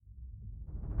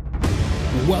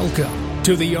Welcome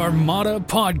to the Armada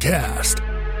Podcast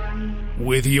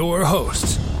with your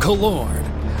hosts, Kalorn.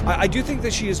 I do think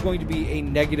that she is going to be a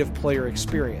negative player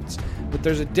experience, but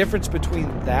there's a difference between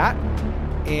that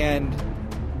and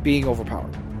being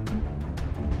overpowered.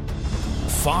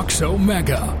 Fox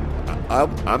Omega.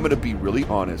 I'm going to be really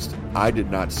honest. I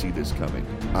did not see this coming.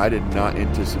 I did not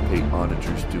anticipate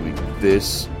Onagers doing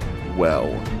this well.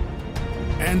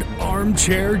 And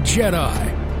Armchair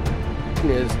Jedi.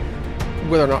 Is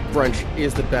whether or not brunch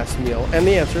is the best meal, and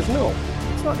the answer is no.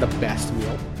 It's not the best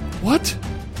meal. What?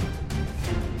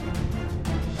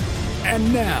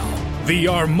 And now, the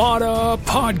Armada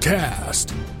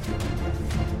Podcast.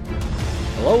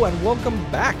 Hello and welcome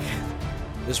back.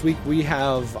 This week we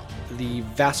have the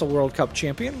Vassal World Cup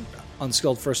champion,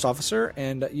 Unskilled First Officer,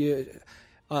 and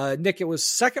Nick, it was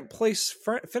second place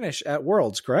finish at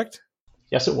Worlds, correct?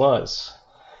 Yes, it was.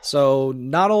 So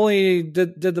not only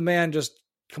did the man just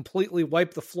completely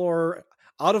wipe the floor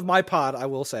out of my pod, I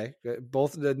will say,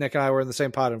 both Nick and I were in the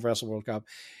same pod in Vassal World Cup.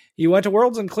 He went to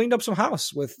Worlds and cleaned up some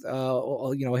house with,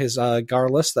 his GAR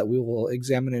list that we will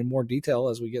examine in more detail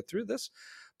as we get through this.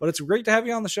 But it's great to have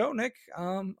you on the show, Nick.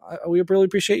 We really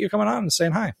appreciate you coming on and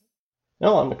saying hi.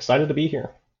 No, I'm excited to be here.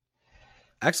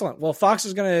 Excellent. Well, Fox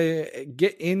is going to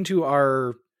get into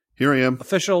our Here I am.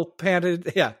 official patented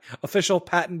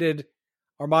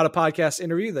Armada Podcast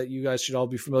interview that you guys should all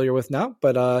be familiar with now.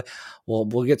 But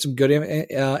we'll get some good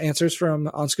answers from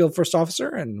Unskilled First Officer,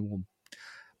 and we'll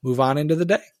move on into the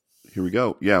day. Here we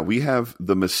go. Yeah, we have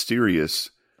the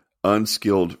mysterious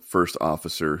Unskilled First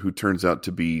Officer who turns out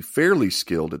to be fairly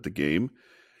skilled at the game.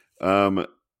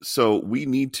 So we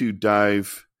need to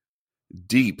dive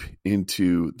deep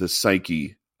into the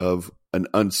psyche of an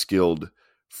unskilled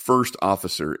first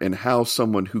officer and how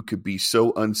someone who could be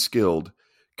so unskilled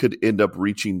could end up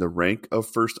reaching the rank of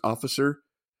first officer.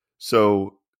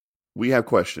 So we have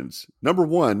questions. Number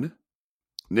one,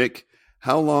 Nick,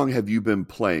 how long have you been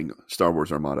playing Star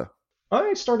Wars Armada?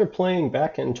 I started playing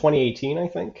back in 2018, I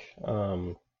think.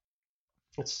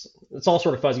 It's all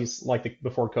sort of fuzzy, like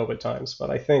before COVID times, but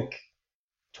I think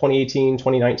 2018,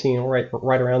 2019,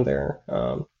 right around there.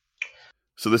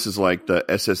 So this is like the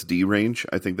SSD range.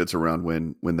 I think that's around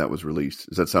when that was released.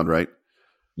 Does that sound right?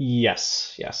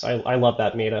 Yes. I love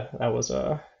that meta. That was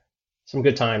some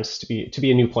good times to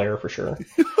be a new player for sure.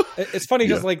 It's funny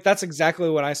because that's exactly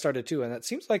when I started too, and it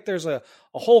seems like there's a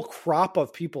whole crop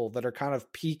of people that are kind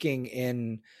of peaking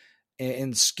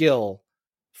in skill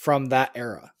from that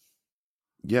era.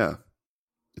 Yeah,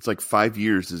 it's like 5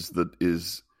 years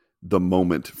is the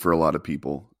moment for a lot of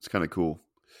people. It's kind of cool.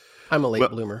 I'm a late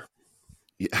bloomer.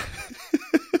 Yeah,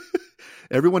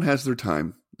 everyone has their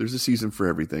time. There's a season for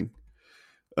everything.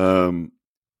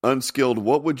 Unskilled,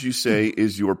 what would you say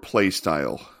is your play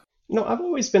style? I've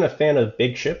always been a fan of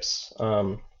big ships.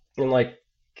 And like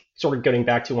sort of getting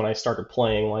back to when I started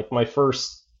playing, like my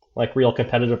first like real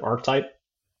competitive archetype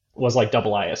was like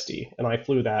double ISD, and I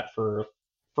flew that for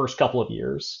first couple of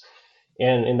years.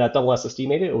 And in that double SSD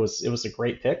made it was a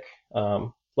great pick.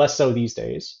 Less so these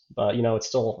days, but it's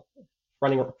still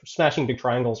smashing big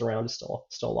triangles around is still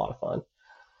a lot of fun.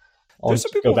 There's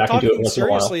some people talking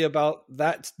seriously about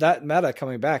that meta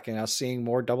coming back and us seeing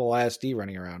more double ISD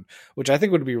running around, which I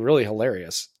think would be really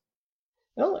hilarious.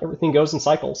 Well, everything goes in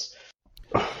cycles.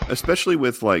 Especially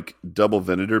with like double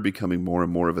Venator becoming more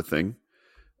and more of a thing.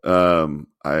 I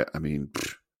mean,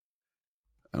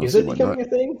 is it becoming a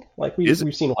thing? Like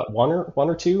we've seen one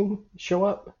or two show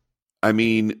up. I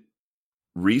mean,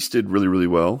 Reese did really, really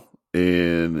well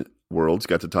in Worlds,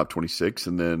 got to top 26,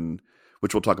 and then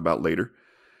which we'll talk about later.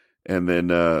 And then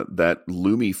that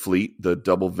Lumi fleet, the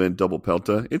double Vent, double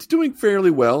Pelta, it's doing fairly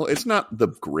well. It's not the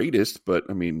greatest, but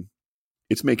I mean,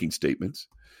 it's making statements.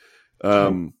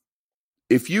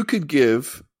 If you could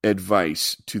give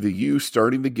advice to the you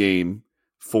starting the game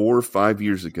 4 or 5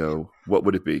 years ago, what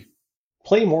would it be?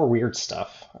 Play more weird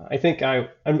stuff. I think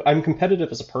I'm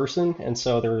competitive as a person, and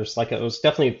so it was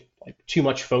definitely like too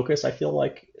much focus. I feel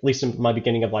like, at least in my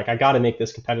beginning of like, I got to make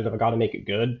this competitive, I got to make it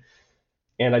good.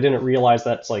 And I didn't realize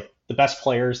that's like the best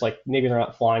players, like maybe they're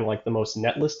not flying like the most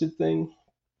net listed thing,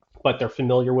 but they're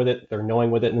familiar with it, they're knowing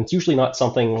with it. And it's usually not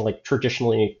something like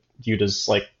traditionally viewed as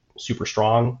like super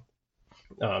strong.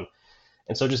 And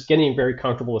so just getting very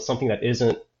comfortable with something that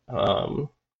isn't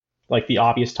like the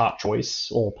obvious top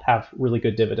choice will have really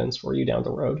good dividends for you down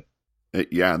the road.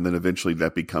 Yeah. And then eventually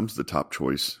that becomes the top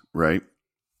choice, right?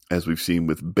 As we've seen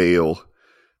with Bale,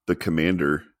 the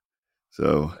commander.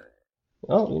 So,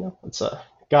 well, it's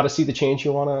got to see the change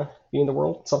you want to be in the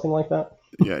world, something like that.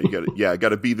 Yeah, got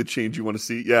to be the change you want to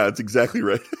see. Yeah, that's exactly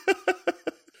right.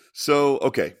 So,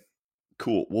 okay,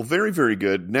 Cool. Well, very, very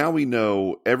good. Now we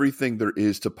know everything there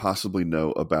is to possibly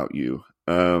know about you.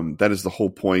 That is the whole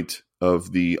point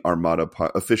of the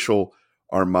official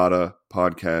Armada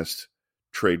podcast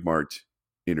trademarked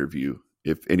interview.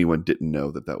 If anyone didn't know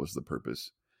that was the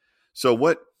purpose. So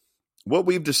what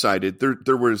we've decided,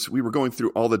 we were going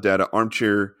through all the data.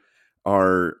 Armchair,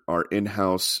 our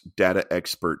in-house data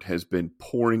expert, has been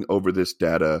poring over this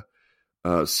data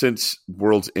since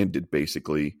Worlds ended,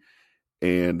 basically.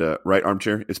 And right,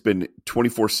 Armchair, it's been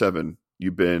 24/7.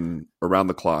 You've been around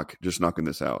the clock just knocking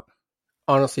this out.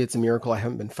 Honestly, it's a miracle I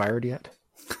haven't been fired yet.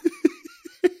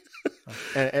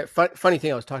 And funny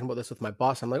thing, I was talking about this with my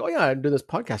boss. I'm like, oh yeah, I do this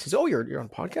podcast. He said, oh, you're on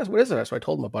podcast? What is it? So I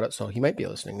told him about it. So he might be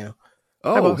listening now.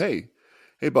 Oh, hey,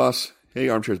 boss. Hey,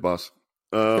 Armchair's boss.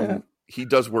 He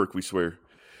does work, we swear.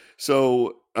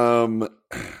 So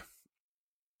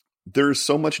there's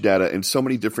so much data and so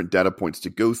many different data points to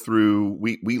go through.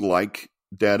 We like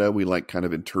data. We like kind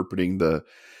of interpreting the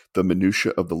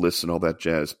minutia of the lists and all that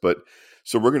jazz. But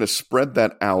so we're going to spread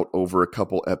that out over a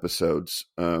couple episodes.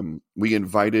 We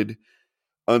invited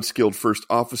Unskilled First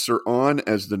Officer on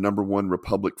as the #1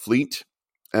 Republic fleet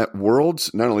at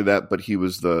Worlds. Not only that, but he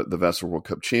was the Vessel World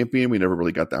Cup champion. We never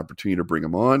really got the opportunity to bring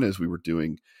him on as we were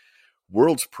doing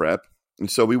Worlds prep.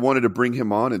 And so we wanted to bring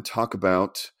him on and talk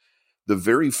about the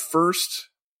very first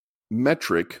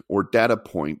metric or data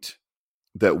point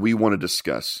that we want to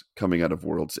discuss coming out of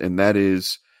Worlds, and that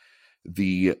is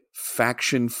the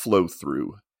faction flow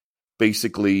through.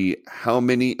 Basically, how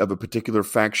many of a particular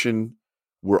faction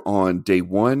were on day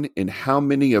one and how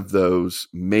many of those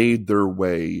made their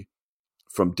way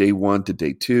from day one to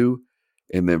day two,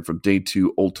 and then from day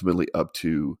two ultimately up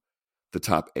to the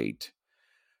top 8.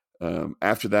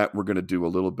 After that, we're going to do a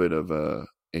little bit of a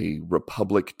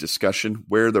Republic discussion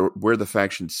where the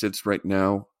faction sits right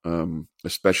now,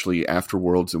 especially after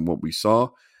Worlds and what we saw,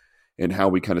 and how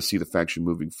we kind of see the faction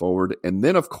moving forward. And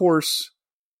then, of course,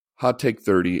 Hot Take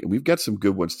 30, and we've got some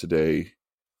good ones today,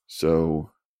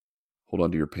 so hold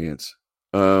on to your pants.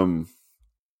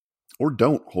 Or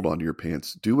don't hold on to your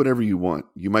pants. Do whatever you want.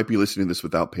 You might be listening to this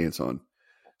without pants on.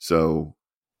 So,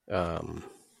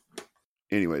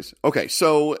 anyways. Okay,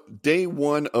 so day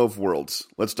 1 of Worlds.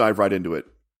 Let's dive right into it.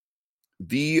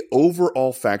 The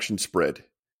overall faction spread.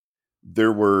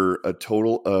 There were a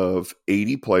total of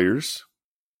 80 players,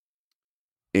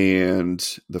 and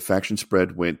the faction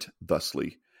spread went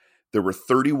thusly. There were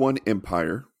 31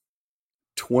 Empire,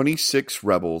 26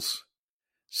 Rebels,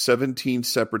 17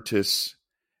 Separatists,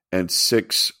 and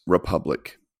 6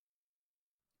 Republic.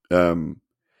 We've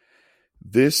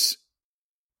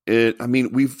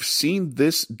seen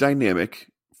this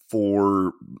dynamic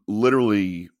for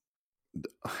literally,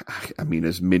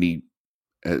 as many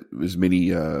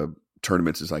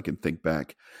tournaments as I can think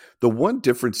back. The one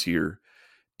difference here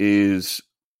is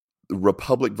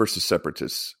Republic versus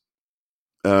Separatists.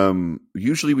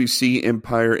 Usually we see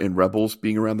Empire and Rebels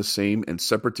being around the same, and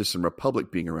Separatists and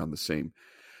Republic being around the same.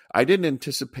 I didn't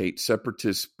anticipate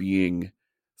Separatists being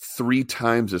 3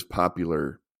 times as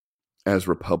popular as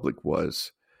Republic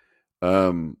was.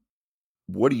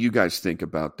 What do you guys think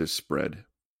about this spread?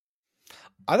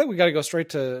 I think we got to go straight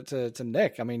to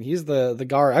Nick. I mean, he's the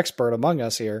GAR expert among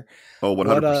us here. Oh,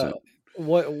 100%.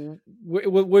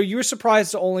 Were you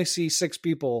surprised to only see 6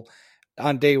 people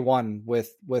on day 1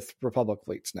 with Republic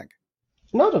fleets, Nick?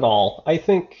 Not at all. I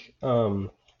think, and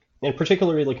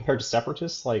particularly compared to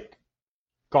Separatists,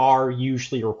 GAR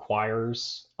usually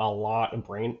requires a lot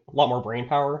more brain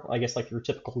power. I guess your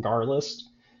typical GAR list.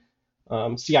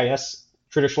 CIS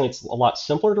traditionally it's a lot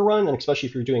simpler to run, and especially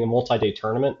if you're doing a multi-day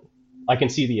tournament, I can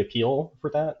see the appeal for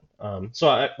that.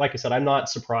 Like I said, I'm not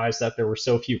surprised that there were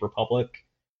so few Republic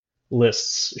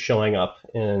lists showing up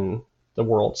in the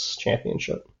World's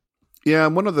Championship. Yeah,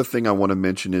 one other thing I want to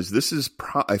mention is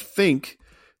I think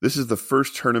this is the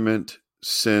first tournament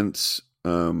since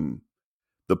the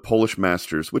Polish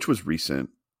Masters, which was recent.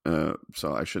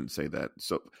 So I shouldn't say that.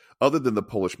 So other than the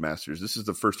Polish Masters, this is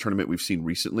the first tournament we've seen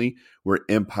recently where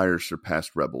Empire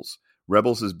surpassed Rebels.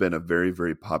 Rebels has been a very,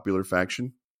 very popular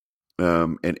faction.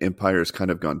 And Empire has kind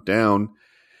of gone down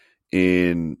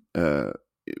since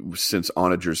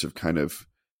onagers have kind of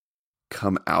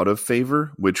come out of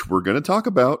favor, which we're going to talk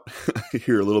about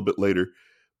here a little bit later.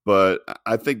 But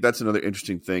I think that's another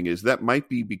interesting thing is that might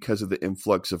be because of the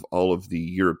influx of all of the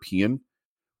European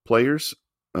players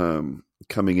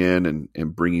coming in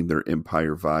and bringing their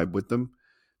Empire vibe with them.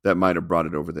 That might have brought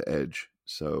it over the edge.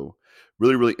 So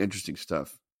really, really interesting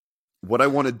stuff. What I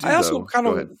want to do, I also kind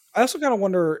of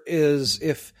wonder is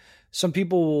if some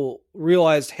people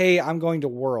realized, hey, I'm going to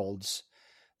Worlds.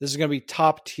 This is going to be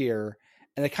top tier.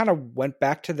 and they kind of went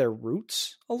back to their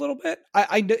roots a little bit.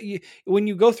 When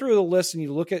you go through the list and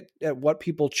you look at what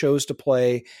people chose to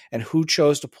play and who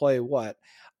chose to play what,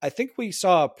 I think we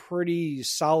saw a pretty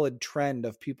solid trend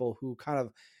of people who kind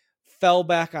of fell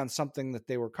back on something that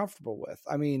they were comfortable with.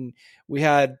 I mean, we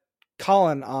had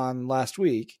Colin on last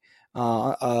week,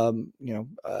 Outbound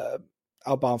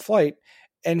Flight,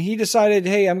 and he decided,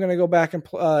 hey, I'm going to go back and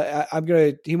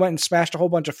he went and smashed a whole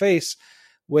bunch of face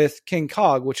with King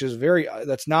Cog, which is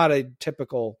that's not a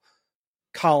typical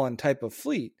Colin type of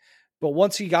fleet. But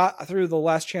once he got through the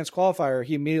last chance qualifier,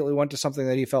 he immediately went to something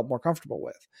that he felt more comfortable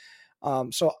with.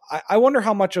 So I wonder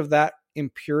how much of that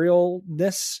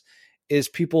imperialness is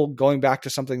people going back to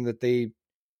something that they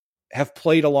have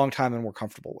played a long time and were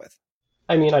comfortable with.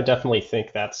 I mean, I definitely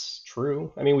think that's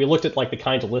true. I mean, we looked at like the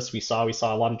kind of lists we saw. We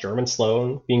saw a lot of German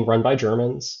Sloan being run by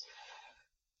Germans.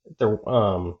 There,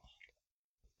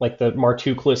 like the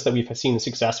Martuk list that we've seen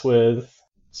success with.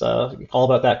 It's all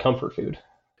about that comfort food.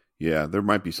 Yeah, there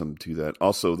might be something to that.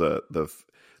 Also,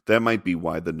 that might be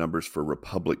why the numbers for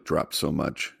Republic dropped so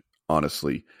much.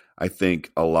 Honestly, I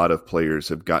think a lot of players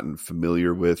have gotten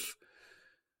familiar with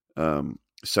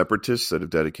Separatists that have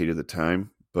dedicated the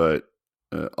time, but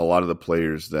a lot of the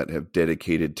players that have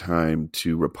dedicated time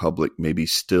to Republic maybe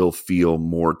still feel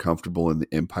more comfortable in the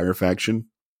Empire faction.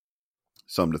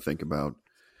 Something to think about.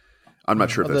 I'm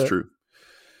not sure if that's true.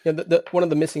 Yeah, one of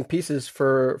the missing pieces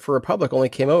for Republic only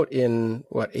came out in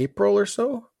April or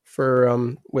so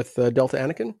for with Delta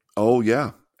Anakin. Oh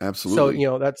yeah, absolutely.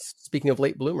 So that's speaking of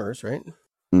late bloomers, right?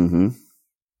 Mm-hmm.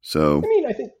 So I mean,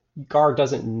 I think Gar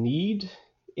doesn't need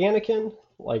Anakin.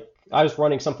 Like I was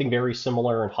running something very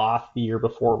similar in Hoth the year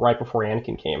before, right before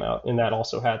Anakin came out, and that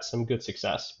also had some good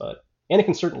success. But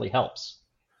Anakin certainly helps.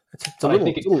 I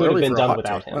think it could have been done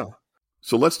without him. Wow.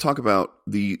 So let's talk about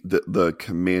the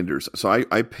commanders. So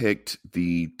I picked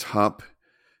the top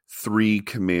 3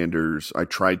 commanders. I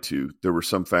tried to. There were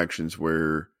some factions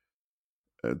where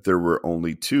there were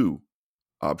only 2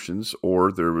 options,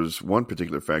 or there was one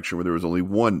particular faction where there was only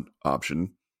 1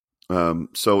 option.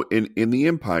 So in the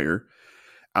Empire,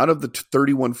 out of the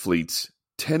 31 fleets,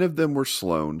 10 of them were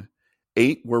Sloan,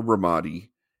 8 were Ramadi,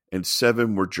 and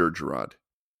 7 were Jerjerrod.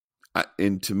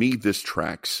 And to me, this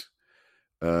tracks.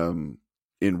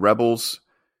 In Rebels,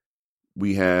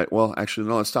 we had,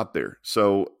 let's stop there.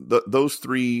 So those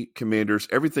 3 commanders,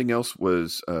 everything else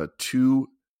was 2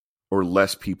 or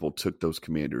less people took those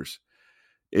commanders.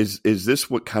 Is this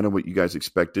what you guys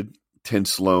expected? 10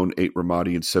 Sloan, 8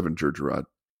 Ramadi, and 7 Jerjerrod.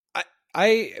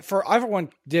 I for everyone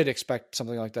did expect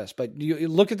something like this, but you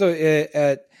look at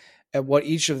at what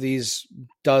each of these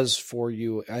does for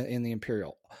you in the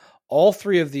Imperial. All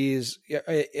 3 of these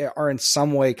are in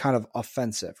some way kind of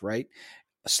offensive, right?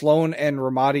 Sloan and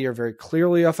Ramadi are very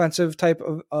clearly offensive type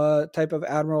of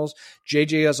admirals.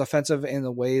 JJ is offensive in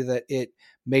the way that it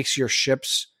makes your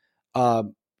ships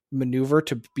maneuver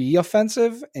to be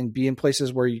offensive and be in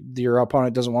places where your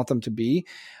opponent doesn't want them to be.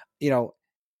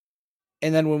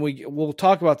 And then when we'll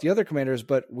talk about the other commanders,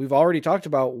 but we've already talked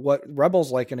about what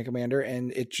Rebels like in a commander,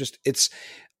 and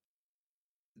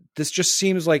this just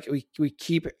seems like we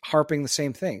keep harping the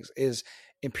same things. Is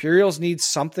Imperials need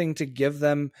something to give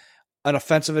them an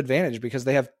offensive advantage because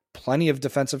they have plenty of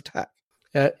defensive tech.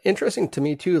 Interesting to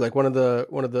me too. Like one of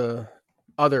the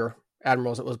other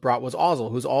admirals that was brought was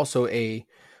Ozzel, who's also a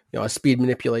speed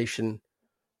manipulation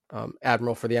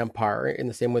admiral for the Empire, in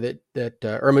the same way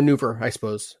or a maneuver, I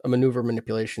suppose, a maneuver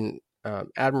manipulation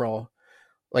admiral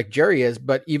like Jerry is.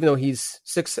 But even though he's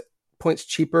 6 points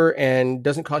cheaper and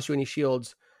doesn't cost you any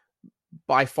shields,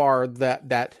 by far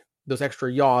that those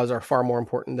extra yaws are far more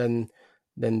important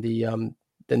than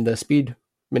the speed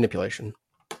manipulation.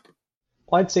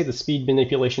 Well, I'd say the speed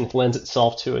manipulation lends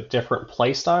itself to a different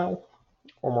play style,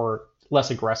 or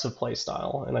less aggressive play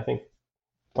style. And I think,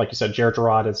 like you said,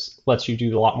 Jerjerrod lets you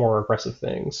do a lot more aggressive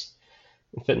things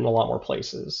and fit in a lot more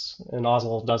places. And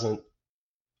Ozzel doesn't.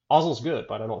 Ozzel's good,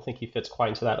 but I don't think he fits quite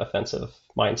into that offensive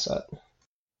mindset.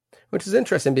 Which is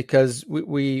interesting because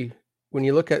we when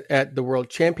you look at the World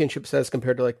Championships as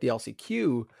compared to like the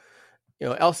LCQ,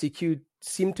 LCQ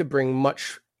seemed to bring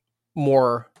much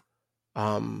more,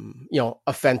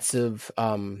 offensive,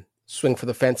 swing for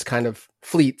the fence kind of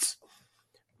fleets,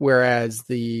 whereas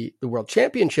the World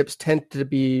Championships tend to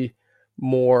be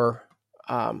more,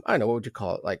 I don't know, what would you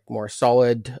call it? Like more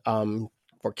solid,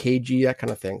 more cagey, that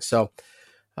kind of thing. So,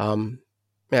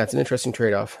 it's an interesting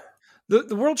trade-off.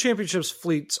 The World Championships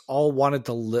fleets all wanted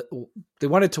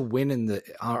to win in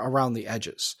around the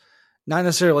edges, not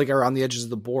necessarily like around the edges of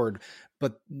the board,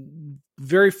 but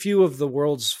very few of the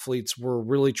world's fleets were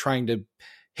really trying to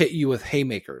hit you with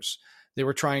haymakers. They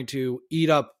were trying to eat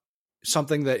up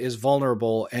something that is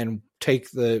vulnerable and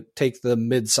take the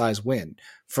mid-size win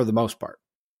for the most part.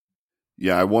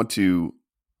 Yeah, I want to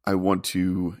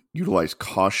utilize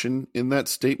caution in that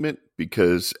statement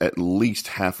because at least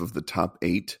half of the top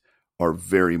 8 are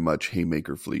very much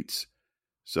haymaker fleets.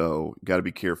 So got to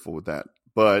be careful with that.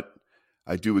 But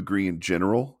I do agree in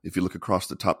general, if you look across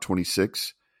the top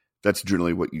 26, that's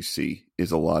generally what you see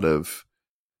is a lot of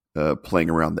playing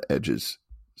around the edges.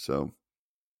 So,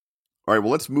 all right,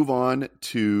 well, let's move on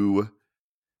to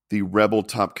the Rebel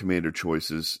top commander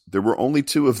choices. There were only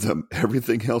 2 of them.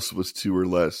 Everything else was 2 or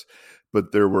less.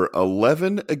 But there were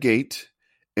 11 Agate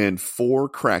and 4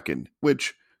 Kraken,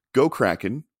 which go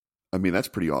Kraken. I mean, that's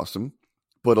pretty awesome.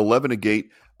 But 11 Agate,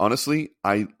 honestly,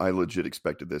 I legit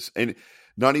expected this. And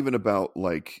not even about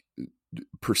like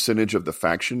percentage of the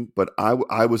faction, but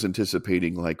I was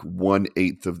anticipating like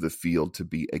 1/8 of the field to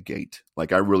be Agate.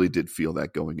 Like I really did feel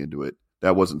that going into it.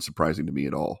 That wasn't surprising to me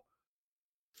at all.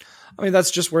 I mean,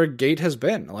 that's just where Gate has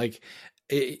been. Like,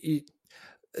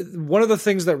 one of the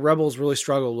things that Rebels really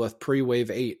struggled with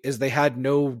pre-Wave 8 is they had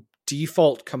no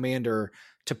default commander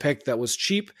to pick that was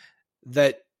cheap,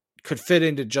 that could fit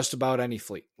into just about any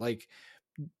fleet. Like,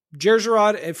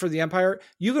 Jerjerrod for the Empire,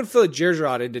 you can fit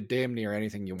Jerjerrod into damn near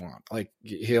anything you want. Like,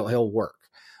 he'll work.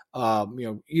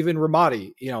 Even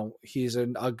Ramadi, he's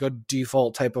a good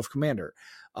default type of commander.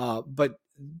 But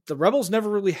the Rebels never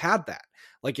really had that.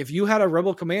 Like, if you had a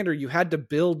Rebel commander, you had to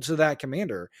build to that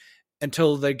commander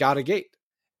until they got a Gate.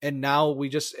 And now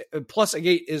plus a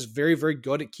Gate is very, very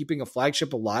good at keeping a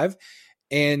flagship alive.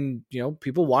 And,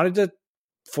 people wanted to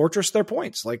fortress their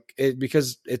points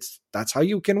because that's how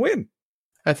you can win.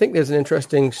 I think there's an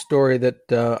interesting story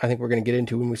that I think we're going to get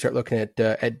into when we start looking at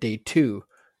day 2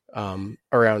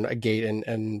 around a Gate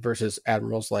and versus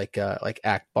admirals like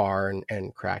Akbar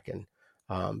and Kraken.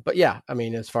 But yeah, I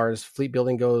mean, as far as fleet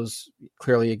building goes,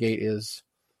 clearly a Gate is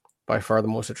by far the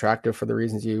most attractive for the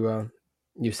reasons you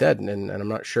said, and I'm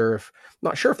not sure if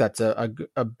that's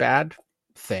a bad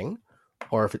thing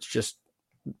or if it's just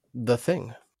the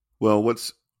thing. Well,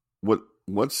 what's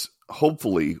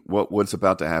hopefully what's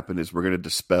about to happen is we're going to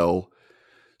dispel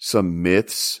some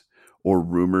myths or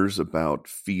rumors about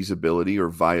feasibility or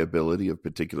viability of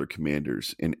particular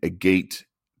commanders. And a Gate,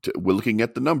 we're looking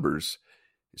at the numbers,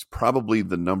 is probably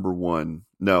the number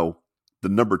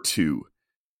 2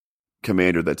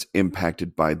 commander that's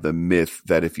impacted by the myth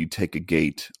that if you take a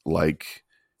Gate, like,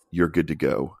 you're good to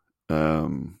go.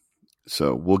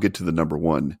 So we'll get to the number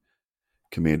 1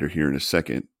 commander here in a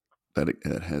second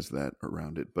that has that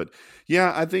around it. But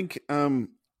yeah, I think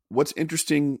what's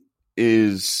interesting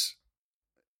is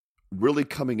really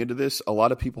coming into this, a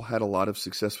lot of people had a lot of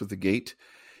success with the Gate.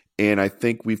 And I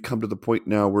think we've come to the point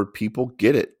now where people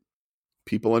get it.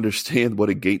 People understand what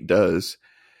a Gate does.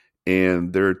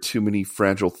 And there are too many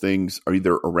fragile things are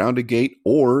either around a Gate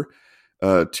or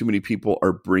too many people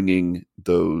are bringing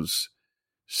those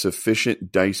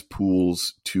sufficient dice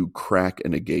pools to crack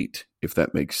a Gate, if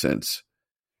that makes sense.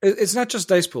 It's not just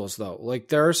dice pools, though. Like,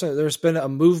 there's been a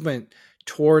movement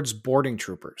towards boarding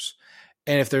troopers.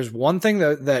 And if there's one thing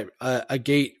that a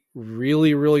Gate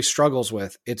really, really struggles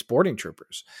with, it's boarding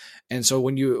troopers. And so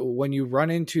when you're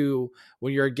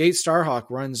a Gate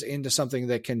Starhawk runs into something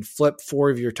that can flip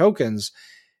 4 of your tokens,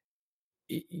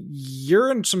 you're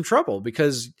in some trouble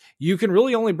because you can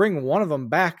really only bring 1 of them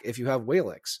back if you have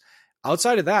Whalix.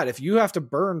 Outside of that, if you have to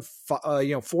burn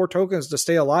 4 tokens to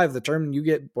stay alive the turn you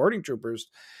get boarding troopers,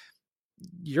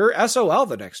 you're SOL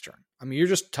the next turn. I mean, you're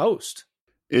just toast.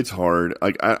 It's hard.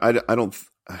 Like I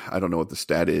don't know what the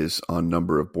stat is on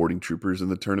number of boarding troopers in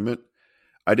the tournament.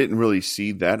 I didn't really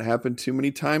see that happen too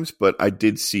many times, but I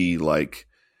did see, like,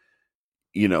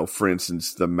 for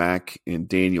instance, the Mac and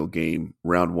Daniel game,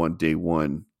 round 1, day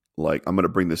 1. Like, I'm going to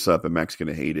bring this up and Mac's going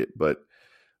to hate it, but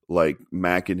like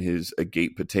Mac and his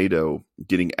Agate potato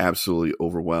getting absolutely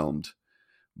overwhelmed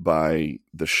by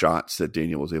the shots that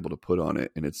Daniel was able to put on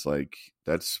it. And it's like,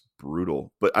 that's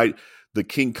brutal. But the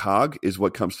King Cog is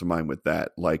what comes to mind with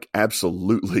that. Like,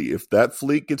 absolutely. If that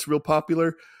fleet gets real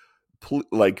popular,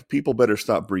 like, people better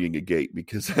stop bringing a Gate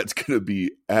because that's going to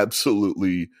be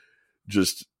absolutely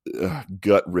just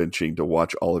gut wrenching to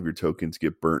watch all of your tokens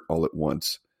get burnt all at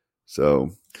once.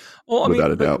 So,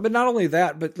 without a doubt. But not only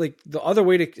that, but like the other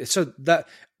way so that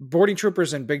boarding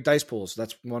troopers and big dice pools,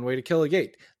 that's one way to kill a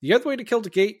Gate. The other way to kill the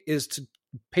Gate is to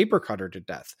paper cutter to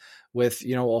death with,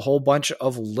 a whole bunch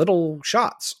of little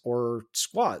shots or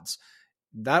squads.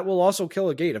 That will also kill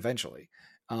a Gate eventually.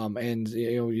 And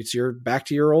it's back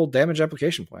to your old damage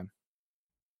application plan.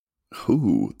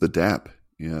 Ooh, the DAP.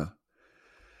 Yeah.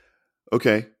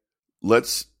 Okay.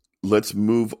 Let's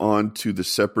move on to the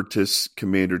Separatist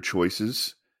commander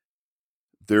choices.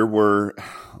 there were,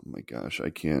 oh my gosh,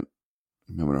 I'm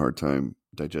having a hard time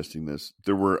digesting this.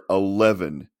 There were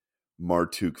 11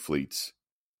 Martuk fleets.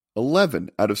 11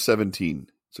 out of 17.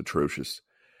 It's atrocious.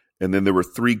 And then there were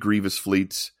 3 Grievous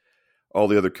fleets. All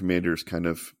the other commanders kind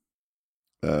of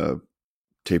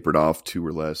tapered off, 2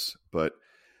 or less. But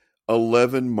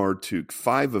 11 Martuk.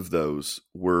 5 of those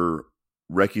were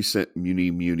Recusant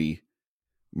Muni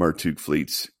Martuk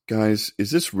fleets. Guys,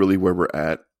 is this really where we're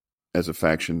at as a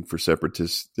faction for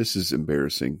Separatists? This is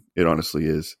embarrassing. It honestly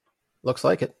is. Looks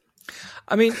like it.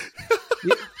 I mean,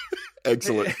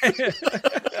 excellent.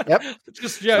 Yep.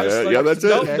 Just that's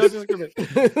no, it. no disagreement.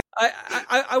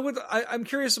 I'm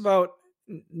curious about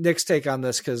Nick's take on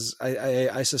this, because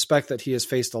I suspect that he has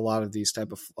faced a lot of these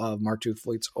type of Martuk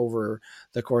fleets over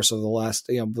the course of the last,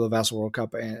 the Vassal World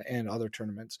Cup and other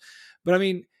tournaments. But I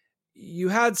mean, you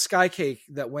had Skycake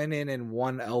that went in and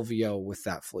won LVO with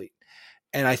that fleet.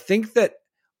 And I think that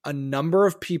a number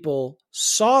of people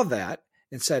saw that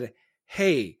and said,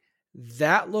 hey,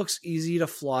 that looks easy to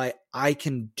fly. I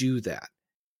can do that.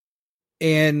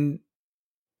 And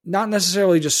not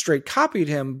necessarily just straight copied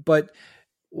him, but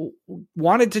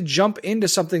wanted to jump into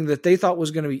something that they thought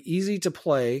was going to be easy to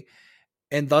play.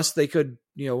 And thus they could,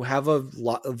 have a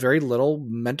very little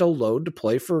mental load to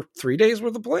play for 3 days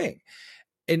worth of playing.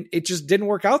 And it just didn't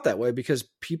work out that way, because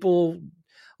people,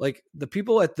 like the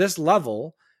people at this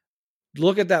level,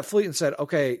 look at that fleet and said,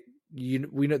 okay, we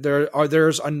know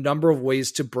there's a number of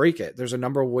ways to break it. There's a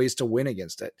number of ways to win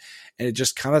against it. And it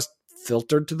just kind of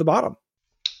filtered to the bottom.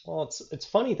 Well, it's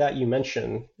funny that you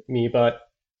mention me, but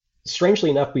strangely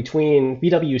enough, between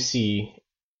BWC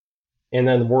and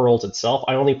then Worlds itself,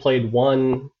 I only played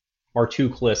one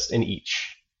Martuk list in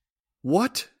each.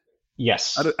 What?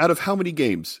 Yes. Out of how many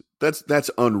games?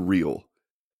 That's unreal.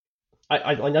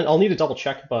 I'll need to double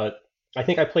check, but I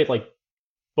think I played like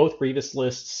both Grievous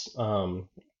lists.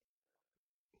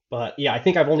 But yeah, I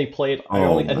think I've only played. I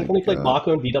only played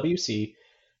Mako and BWC,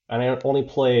 and I only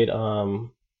played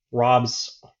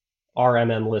Rob's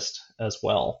RMM list as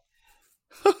well.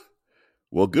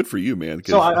 Well, good for you, man.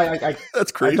 So I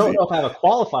that's crazy. I don't know if I have a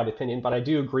qualified opinion, but I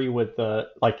do agree with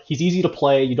he's easy to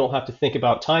play. You don't have to think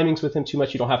about timings with him too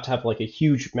much. You don't have to have like a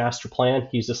huge master plan.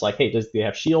 He's just like, hey, does they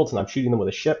have shields? And I'm shooting them with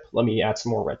a ship. Let me add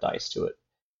some more red dice to it.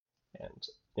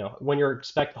 And when you're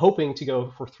hoping to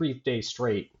go for 3 days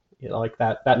straight, like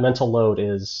that mental load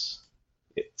it's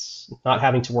not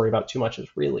having to worry about too much is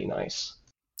really nice.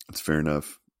 That's fair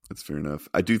enough.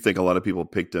 I do think a lot of people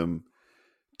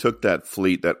took that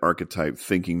fleet, that archetype,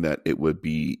 thinking that it would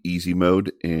be easy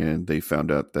mode, and they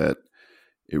found out that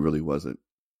it really wasn't.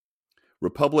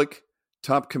 Republic,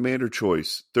 top commander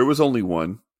choice. There was only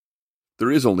one.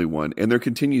 There is only one, and there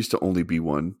continues to only be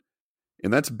one,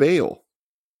 and that's Bale.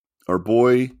 Our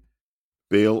boy,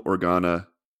 Bale Organa,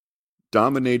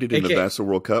 dominated in the Vassal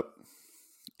World Cup.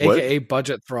 AKA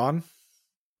Budget Thrawn.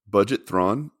 Budget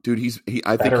Thrawn? Dude,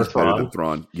 I think he's better than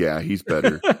Thrawn. Yeah, he's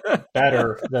better.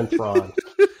 Better than Thrawn.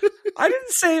 I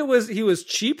didn't say he was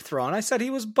cheap Thrawn. I said he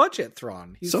was budget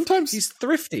Thrawn. Sometimes he's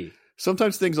thrifty.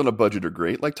 Sometimes things on a budget are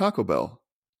great, like Taco Bell.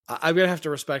 I'm gonna have to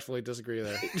respectfully disagree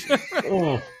there.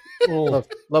 Love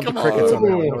the crickets on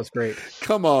that one. That was great.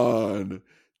 Come on,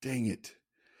 dang it!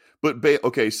 But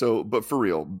but for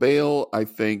real, Bale. I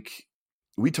think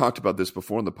we talked about this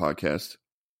before on the podcast.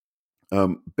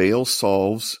 Bale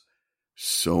solves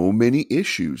so many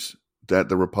issues that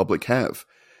the Republic have,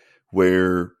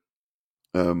 where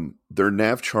their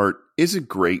nav chart isn't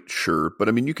great, sure, but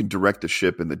I mean, you can direct the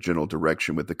ship in the general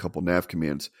direction with a couple nav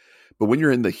commands. But when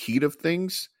you're in the heat of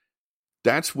things,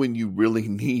 that's when you really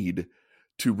need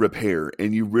to repair,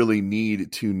 and you really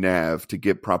need to nav to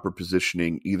get proper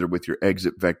positioning, either with your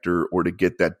exit vector or to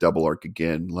get that double arc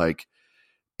again.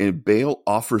 And Bale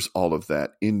offers all of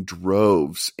that in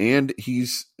droves, and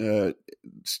he's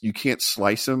you can't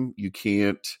slice him, you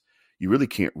really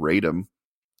can't rate him.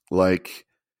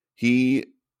 He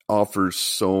offers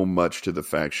so much to the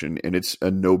faction, and it's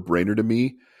a no-brainer to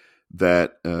me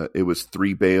that it was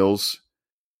 3 Bales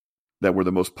that were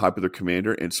the most popular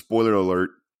commander, and spoiler alert,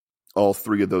 all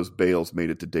 3 of those Bales made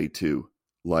it to day 2.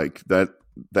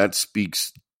 That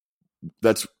speaks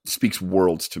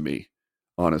worlds to me,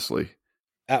 honestly.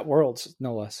 At Worlds,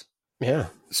 no less. Yeah.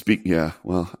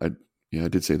 Well, I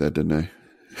did say that, didn't I?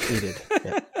 You did.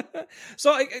 Yeah.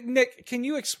 So, Nick, can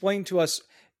you explain to us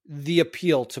the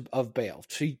appeal of Bale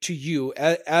to you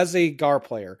as a GAR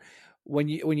player when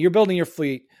you're building your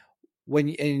fleet,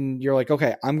 and you're like,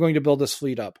 okay, I'm going to build this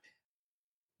fleet up.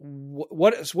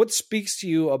 What speaks to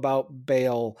you about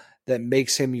Bale that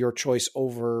makes him your choice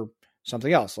over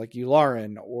something else, like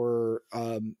Yularen or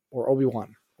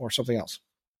Obi-Wan or something else?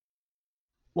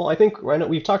 Well, I know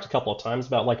we've talked a couple of times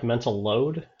about like mental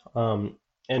load,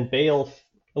 and Bale,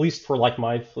 at least for like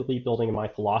my fleet building and my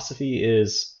philosophy,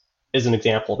 is an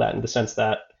example of that in the sense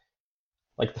that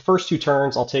like the first two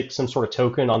turns I'll take some sort of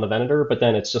token on the Venator, but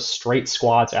then it's just straight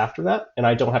squads after that, and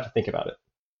I don't have to think about it.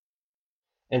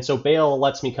 And so Bale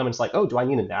lets me come and it's like, oh, do I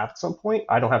need a nav at some point?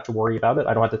 I don't have to worry about it.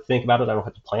 I don't have to think about it. I don't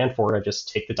have to plan for it. I just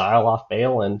take the dial off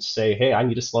Bale and say, hey, I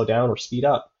need to slow down or speed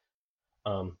up.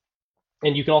 Um,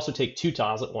 and you can also take two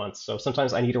tiles at once. So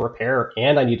sometimes I need to repair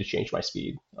and I need to change my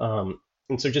speed. And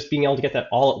so just being able to get that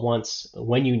all at once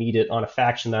when you need it on a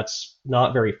faction that's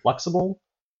not very flexible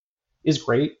is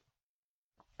great.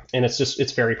 And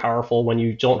it's very powerful when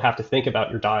you don't have to think about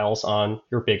your dials on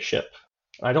your big ship.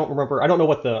 I don't remember. I don't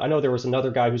know I know there was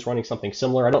another guy who's running something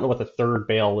similar. I don't know what the third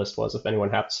Bale list was. If anyone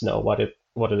happens to know what it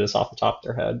is off the top of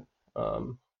their head,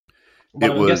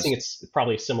 but I'm guessing it's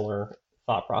probably a similar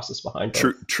thought process behind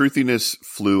it. Truthiness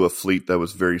flew a fleet that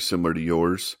was very similar to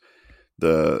yours,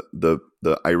 the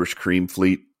Irish Cream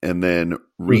fleet, and then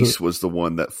Reese was the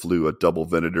one that flew a double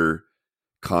Venator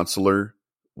Consular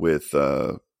with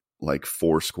like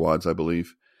 4 squads, I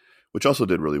believe, which also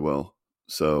did really well.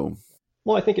 So.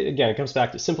 Well, I think, it comes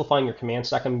back to simplifying your command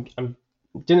stack.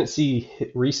 Didn't see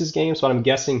Reese's games, but I'm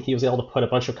guessing he was able to put a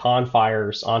bunch of con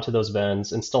fires onto those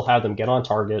Vens and still have them get on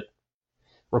target,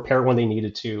 repair when they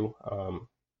needed to.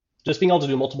 Just being able to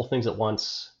do multiple things at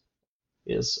once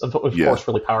is, of course,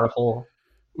 really powerful.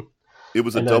 It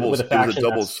was a double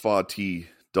SFA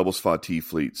T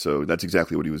fleet, so that's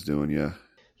exactly what he was doing, yeah.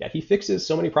 Yeah, he fixes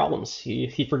so many problems.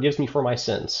 He forgives me for my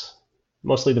sins.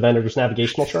 Mostly the Venator's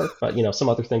navigational chart, but some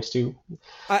other things too.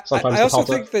 Sometimes I also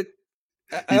think that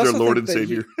he's our Lord and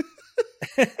Savior.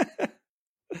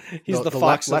 He's the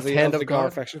fox left hand of the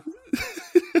God faction.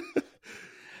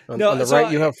 on the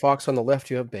right, you have Fox. On the left,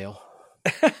 you have Bale.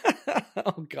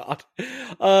 Oh God.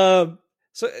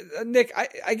 So Nick,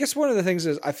 I guess one of the things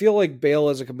is I feel like Bale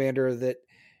is a commander that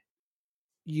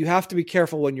you have to be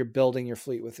careful when you're building your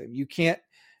fleet with him. You can't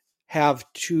have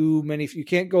too many. You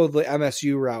can't go the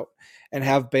MSU route and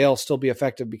have Bale still be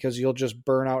effective because you'll just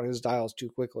burn out his dials too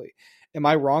quickly. Am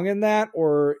I wrong in that,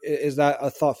 or is that a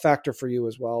thought factor for you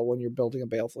as well when you're building a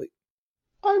Bale fleet?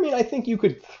 I mean, I think you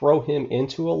could throw him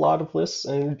into a lot of lists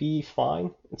and it'd be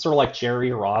fine. It's sort of like Jerry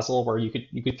or Osel, where you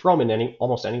could throw him in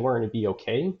almost anywhere and it'd be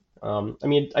okay. I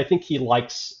mean, I think he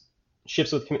likes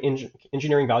ships with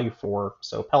engineering value 4,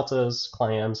 so Peltas,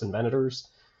 Clams, and Venators.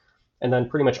 And then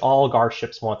pretty much all Gar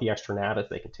ships want the extra nav if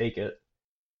they can take it.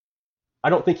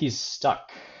 I don't think he's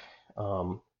stuck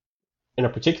in a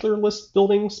particular list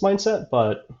buildings mindset,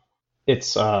 but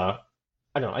it's I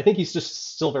don't know. I think he's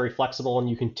just still very flexible, and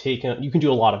you can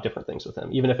do a lot of different things with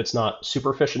him. Even if it's not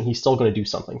super efficient, he's still going to do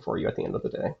something for you at the end of the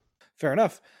day. Fair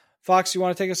enough. Fox, you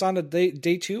want to take us on to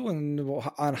day 2 and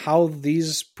on how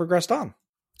these progressed on?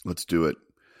 Let's do it.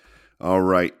 All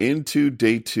right, into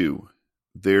day 2.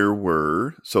 There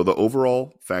were, so the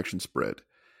overall faction spread,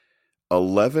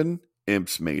 11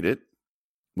 imps made it,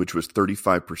 which was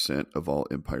 35% of all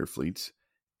Empire fleets.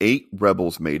 8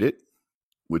 rebels made it,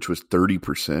 which was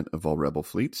 30% of all rebel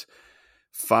fleets.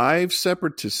 5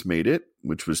 separatists made it,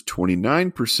 which was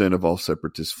 29% of all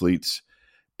separatist fleets.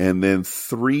 And then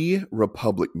 3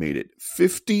 republic made it.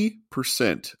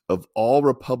 50% of all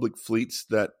republic fleets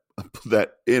that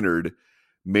entered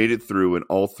made it through, and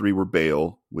all 3 were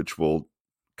Bale, which will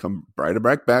come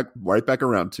right back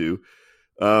around to.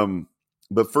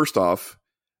 But first off,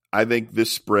 I think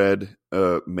this spread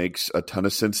makes a ton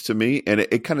of sense to me, and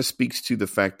it kind of speaks to the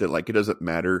fact that like it doesn't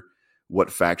matter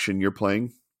what faction you're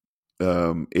playing.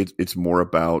 It's more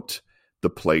about the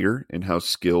player and how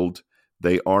skilled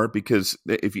they are, because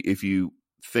if you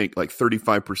think like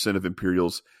 35% of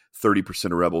Imperials, 30%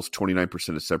 of Rebels,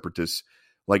 29% of Separatists,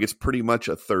 like it's pretty much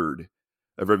a third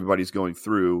of everybody's going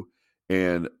through.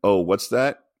 And what's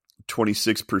that?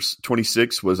 26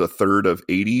 was a third of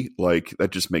 80. Like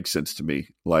that just makes sense to me.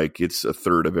 Like it's a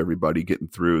third of everybody getting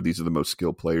through. These are the most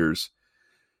skilled players.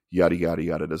 Yada yada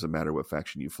yada. Doesn't matter what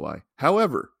faction you fly.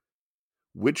 However,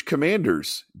 which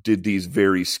commanders did these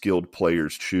very skilled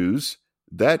players choose?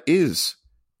 That is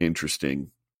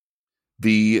interesting.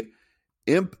 The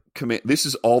imp command. This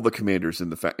is all the commanders in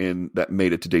that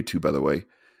made it to day 2. By the way,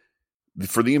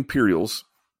 for the Imperials.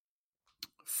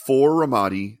 4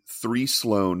 Ramadi, 3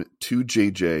 Sloan, 2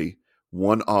 JJ,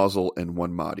 1 Ozzel, and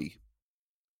 1 Mahdi.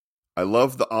 I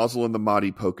love the Ozzel and the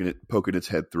Mahdi poking its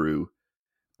head through.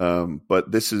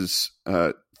 But this is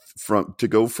to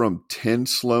go from 10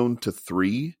 Sloan to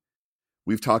 3.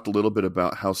 We've talked a little bit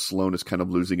about how Sloan is kind of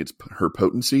losing her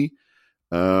potency.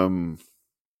 And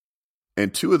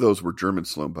 2 of those were German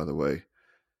Sloan, by the way.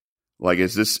 Like,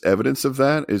 is this evidence of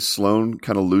that? Is Sloane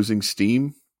kind of losing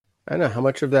steam? I don't know how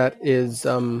much of that is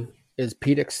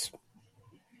Pedix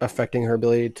affecting her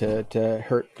ability to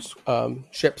hurt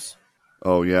ships.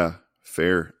 Oh yeah,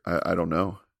 fair. I don't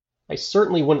know. I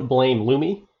certainly wouldn't blame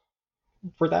Lumi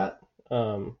for that.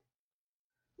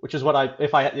 Which is what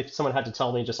if someone had to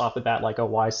tell me just off the bat, like, oh,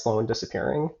 why is Sloane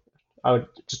disappearing? I would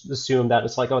just assume that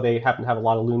it's like, oh, they happen to have a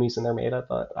lot of Lumis in their meta,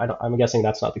 but I'm guessing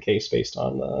that's not the case based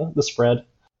on the spread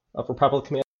for Republic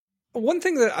Command. One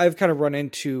thing that I've kind of run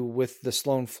into with the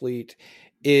Sloane fleet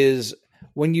is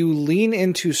when you lean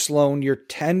into Sloane, you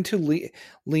tend to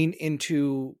lean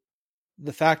into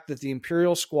the fact that the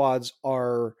Imperial squads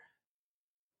are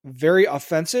very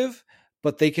offensive,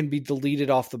 but they can be deleted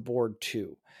off the board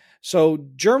too. So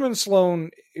German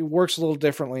Sloane, it works a little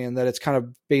differently in that it's kind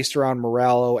of based around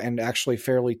Moralo and actually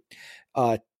fairly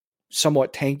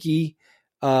somewhat tanky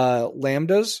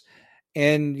lambdas.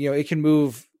 And, it can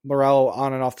move Moralo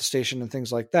on and off the station and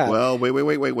things like that. Well,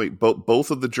 wait.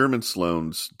 Both of the German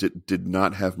Sloanes did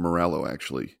not have Moralo,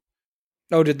 actually.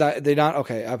 Oh, did they not?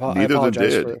 Okay. I Neither of them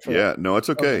apologize did. for Yeah, that. no, it's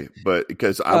okay. But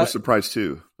because I was surprised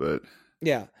too, but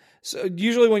yeah. So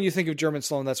usually when you think of German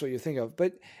Sloane, that's what you think of.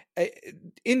 But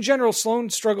in general, Sloane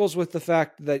struggles with the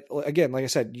fact that, again, like I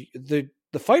said, the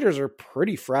fighters are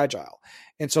pretty fragile.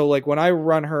 And so like when I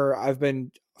run her, I've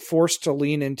been forced to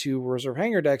lean into reserve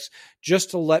hangar decks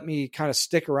just to let me kind of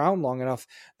stick around long enough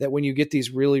that when you get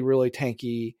these really, really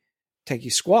tanky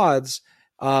squads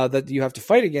that you have to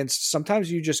fight against,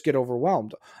 sometimes you just get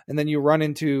overwhelmed. And then you run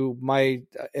into then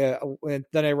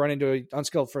I run into an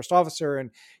unskilled first officer,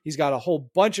 and he's got a whole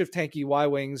bunch of tanky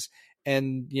Y-wings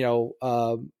and,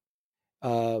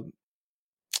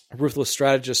 ruthless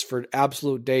strategists for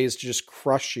absolute days to just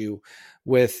crush you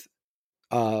with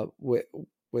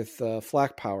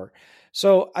flak power.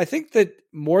 So I think that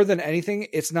more than anything,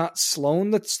 it's not Sloane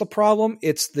that's the problem.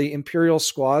 It's the Imperial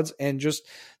squads and just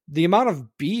the amount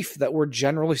of beef that we're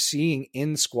generally seeing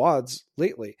in squads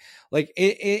lately. Like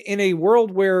in a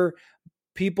world where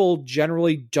people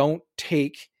generally don't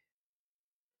take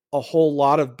a whole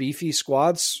lot of beefy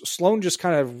squads, Sloane just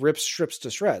kind of rips strips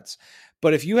to shreds.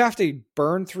 But if you have to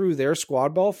burn through their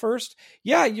squad ball first,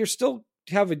 yeah, you're still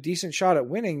have a decent shot at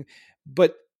winning.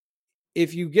 But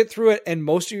if you get through it and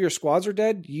most of your squads are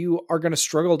dead, you are going to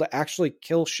struggle to actually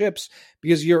kill ships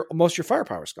because most of your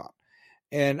firepower is gone.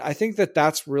 And I think that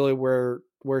that's really where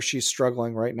she's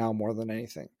struggling right now more than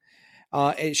anything.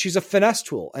 She's a finesse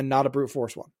tool and not a brute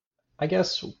force one. I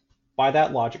guess by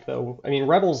that logic, though, I mean,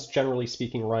 Rebels, generally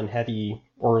speaking, run heavy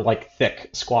or like thick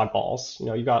squad balls.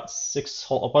 You've got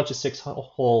a bunch of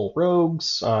 6-hull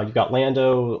rogues. You've got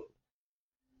Lando.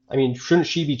 I mean, shouldn't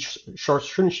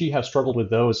she have struggled with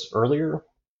those earlier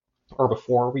or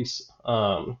before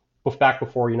back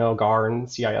before Gar and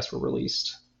CIS were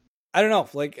released? I don't know.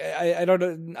 Like I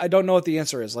don't know what the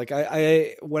answer is. Like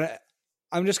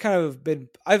I'm just kind of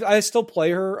I still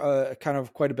play her kind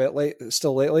of quite a bit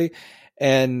lately,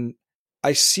 and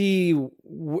I see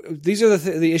these are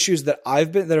the issues that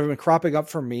have been cropping up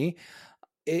for me.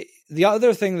 The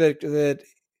other thing that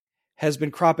has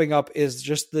been cropping up is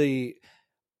just the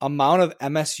amount of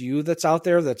MSU that's out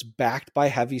there that's backed by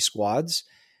heavy squads.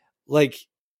 Like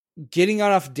getting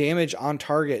enough damage on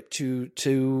target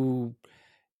to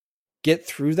get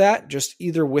through that, just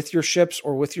either with your ships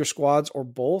or with your squads or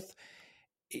both,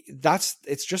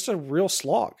 it's just a real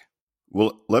slog.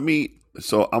 Well,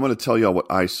 so I'm going to tell y'all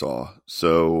what I saw.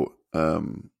 So,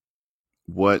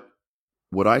 what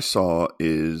I saw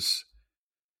is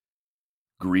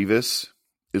Grievous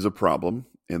is a problem,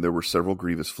 and there were several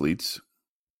Grievous fleets.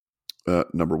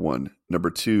 Number one.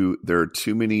 Number two, there are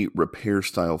too many repair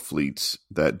style fleets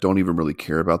that don't even really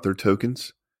care about their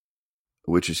tokens,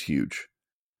 which is huge.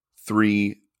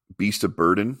 3, Beast of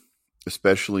Burden,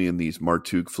 especially in these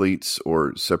Martug fleets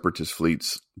or Separatist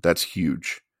fleets, that's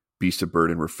huge. Beast of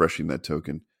Burden, refreshing that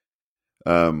token.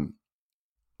 What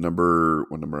number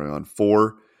am I on?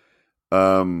 4.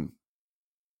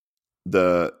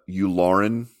 The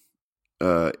Yularen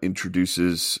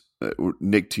introduces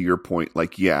Nick, to your point,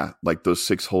 like those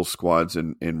 6-hull squads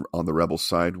and on the Rebel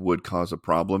side would cause a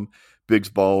problem. Biggs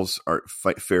balls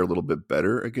fare a little bit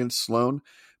better against Sloane,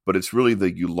 but it's really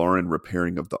the Yularen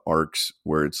repairing of the arcs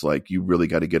where it's like you really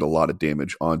got to get a lot of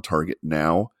damage on target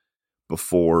now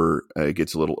before it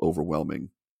gets a little overwhelming.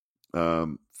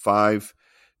 5,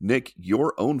 Nick,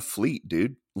 your own fleet,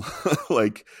 dude.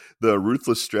 Like the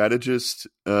Ruthless Strategist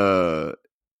and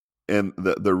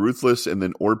the Ruthless and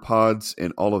then Ore Pods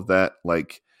and all of that,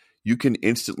 like you can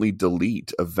instantly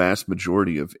delete a vast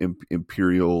majority of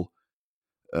Imperial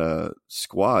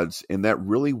squads, and that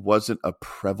really wasn't a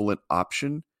prevalent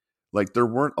option like there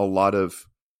weren't a lot of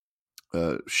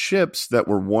ships that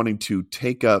were wanting to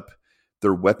take up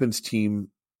their weapons team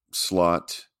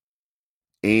slot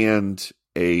and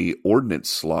a ordnance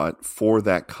slot for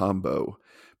that combo.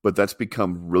 But that's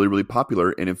become really, really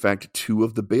popular. And in fact, 2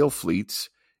 of the Bale fleets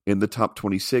in the top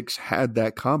 26 had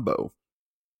that combo.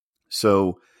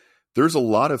 So there's a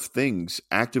lot of things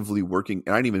actively working.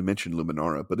 And I didn't even mention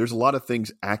Luminara, but there's a lot of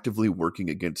things actively working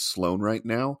against Sloan right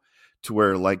now to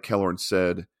where, like Kellorn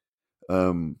said,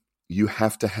 you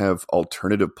have to have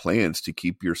alternative plans to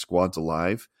keep your squads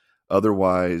alive.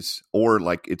 Otherwise, or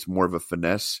like it's more of a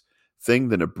finesse thing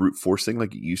than a brute force thing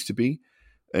like it used to be.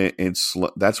 And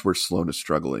that's where Sloan is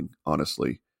struggling,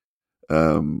 honestly.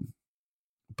 But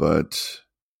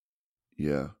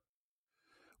yeah.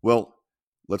 Well,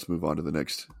 let's move on to the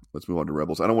next. Let's move on to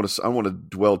Rebels. I don't want to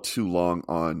dwell too long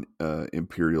on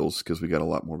Imperials because we got a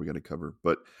lot more we got to cover.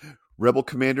 But Rebel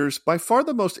commanders, by far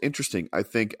the most interesting, I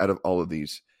think, out of all of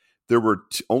these. There were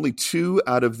only 2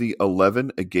 out of the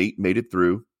 11 Agate made it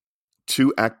through.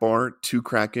 2 Akbar, 2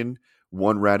 Kraken,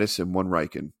 1 Radis, and 1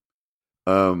 Riken.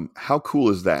 How cool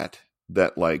is that?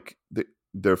 That like the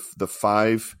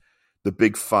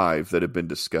big 5 that have been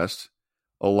discussed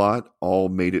a lot all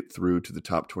made it through to the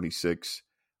top 26.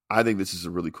 I think this is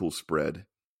a really cool spread.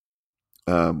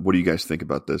 What do you guys think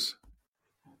about this?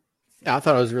 I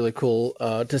thought it was really cool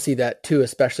to see that too,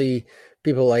 especially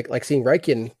people like seeing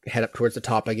Riken head up towards the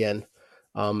top again.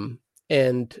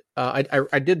 And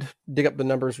I did dig up the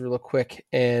numbers real quick,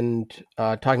 and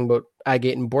talking about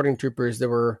Agate and boarding troopers, there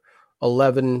were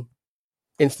 11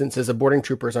 instances of boarding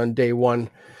troopers on day 1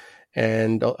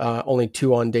 and only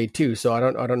 2 on day 2. So I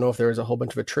don't know if there was a whole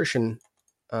bunch of attrition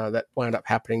that wound up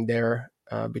happening there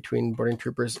between boarding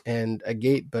troopers and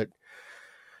Agate, but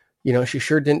she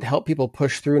sure didn't help people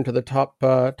push through into the top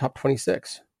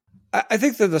 26. I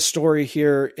think that the story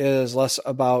here is less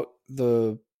about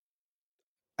the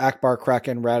Akbar,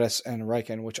 Kraken, Radis, and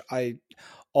Riken, which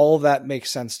all of that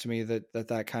makes sense to me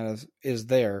that kind of is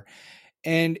there.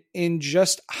 And in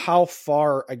just how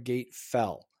far Agate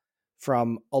fell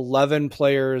from 11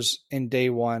 players in day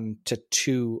 1 to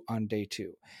 2 on day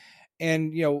 2.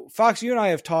 And, Fox, you and I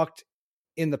have talked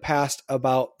in the past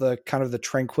about the kind of the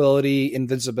tranquility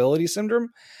invincibility syndrome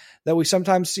that we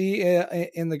sometimes see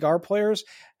in the GAR players.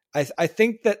 I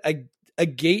think that a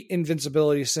Gate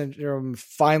invincibility syndrome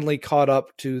finally caught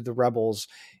up to the Rebels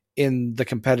in the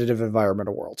competitive environment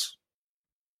of Worlds.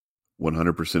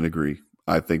 100% agree.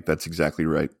 I think that's exactly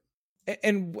right.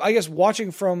 And I guess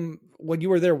watching from when you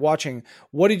were there watching,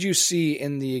 what did you see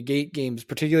in the Gate games,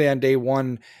 particularly on day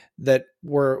 1, that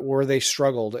where they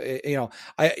struggled?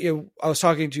 I was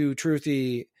talking to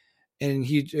Truthy, and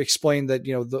he explained that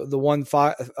the one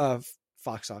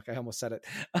Foxhawk, I almost said it,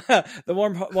 the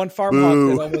one farm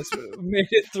hawk that almost made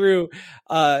it through.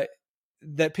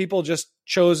 That people just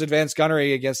chose advanced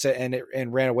gunnery against it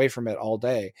and ran away from it all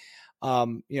day.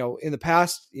 In the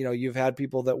past, you've had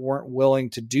people that weren't willing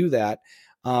to do that.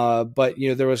 But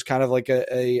there was kind of like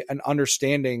an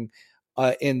understanding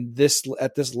at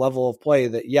this level of play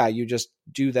that, yeah, you just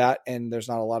do that and there's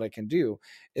not a lot it can do.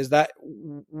 Is that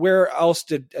where else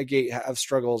did Agate have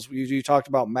struggles? You talked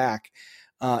about Mac,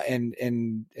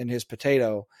 and his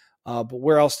potato, but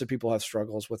where else did people have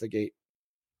struggles with Agate?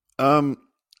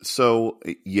 So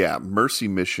yeah, Mercy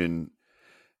Mission.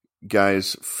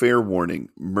 Guys, fair warning.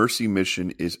 Mercy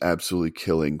Mission is absolutely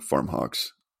killing Farmhawks.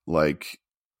 Like,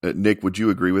 Nick, would you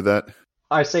agree with that?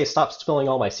 I say stop spilling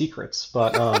all my secrets,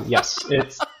 but yes,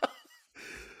 it's...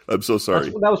 I'm so sorry.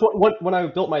 That was when I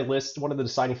built my list, one of the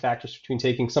deciding factors between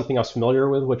taking something I was familiar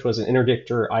with, which was an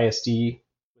interdictor ISD,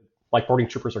 like boarding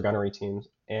troopers or gunnery teams,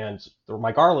 and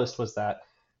my GAR list was that,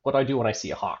 what do I do when I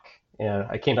see a Hawk? And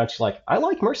I came down to I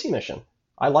like Mercy Mission.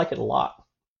 I like it a lot.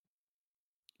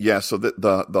 Yeah, so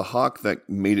the Hawk that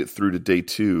made it through to day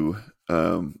 2,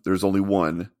 there's only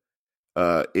one.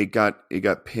 It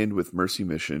got pinned with Mercy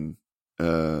Mission.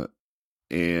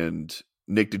 And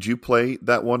Nick, did you play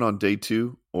that one on day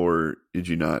 2, or did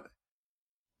you not?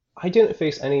 I didn't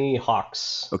face any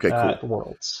Hawks at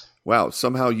Worlds. Wow,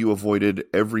 somehow you avoided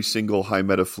every single high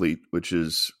meta fleet, which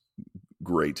is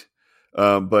great.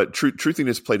 But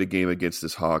Truthiness played a game against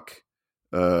this Hawk,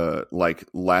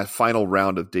 final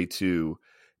round of day 2.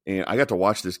 And I got to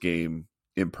watch this game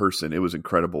in person. It was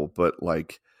incredible. But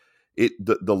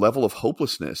the level of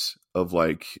hopelessness of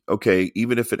okay,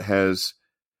 even if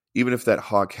that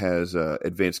Hawk has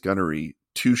advanced gunnery,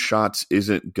 2 shots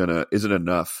isn't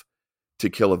enough to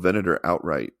kill a Venator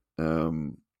outright.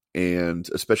 And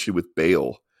especially with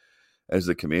Bale as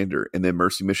the commander, and then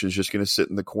Mercy Mission is just going to sit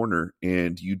in the corner,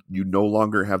 and you no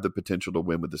longer have the potential to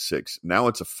win with the 6. Now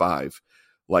it's a 5.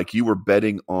 Like you were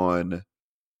betting on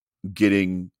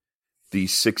getting the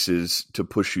 6s to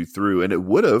push you through, and it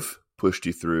would have pushed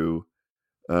you through.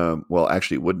 Well,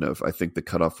 actually, it wouldn't have. I think the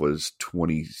cutoff was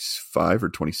 25 or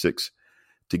 26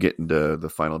 to get into the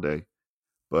final day.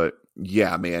 But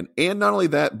yeah, man. And not only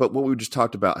that, but what we just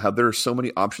talked about, how there are so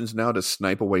many options now to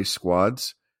snipe away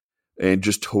squads and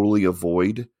just totally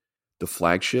avoid the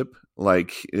flagship.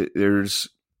 Like there's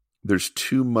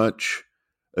too much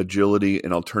agility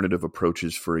and alternative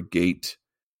approaches for a gate.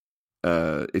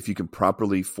 If you can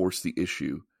properly force the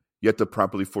issue, you have to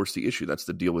properly force the issue. That's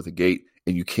the deal with a gate,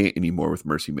 and you can't anymore with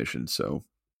mercy missions. So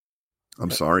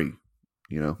I'm sorry,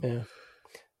 Yeah.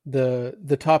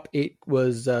 The top 8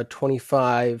 was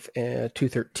 25 and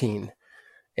 213,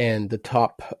 and the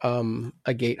top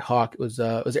a gate hawk was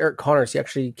Eric Connors. He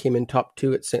actually came in top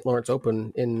 2 at St. Lawrence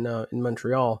Open in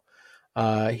Montreal.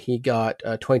 He got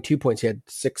 22 points. He had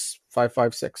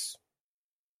 6.556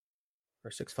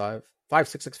 or 6.5.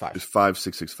 5.665. It's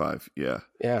 5.665. Yeah.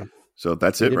 Yeah. So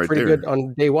that's it right pretty there. Pretty good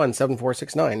on day 1,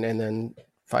 7.469, and then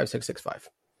 5.665.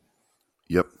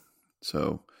 Yep.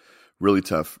 So really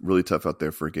tough out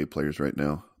there for gate players right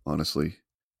now, honestly.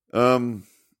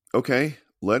 Okay.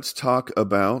 Let's talk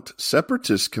about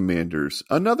Separatist commanders.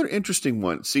 Another interesting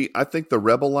one. See, I think the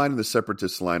Rebel line and the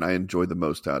Separatist line I enjoy the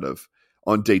most out of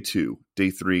on day 2. Day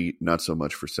 3, not so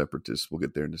much for Separatists. We'll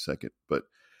get there in a second. But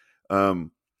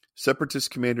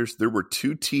Separatist commanders, there were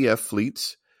 2 TF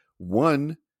fleets,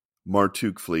 1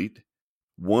 Martuk fleet,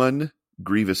 1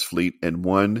 Grievous fleet, and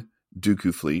 1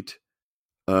 Dooku fleet.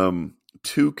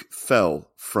 Took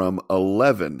fell from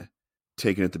 11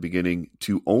 taken at the beginning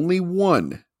to only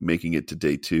 1 making it to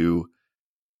day 2.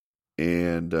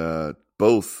 And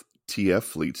both TF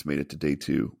fleets made it to day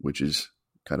 2, which is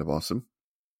kind of awesome.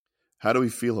 How do we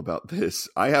feel about this?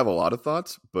 I have a lot of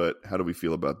thoughts, but how do we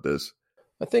feel about this?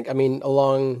 I mean,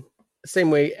 along the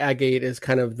same way Agate is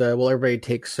kind of the, well, everybody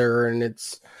takes her, and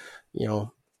it's,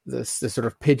 this sort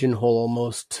of pigeonhole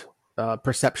almost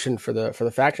perception for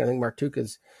the faction. I think Martuk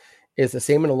is the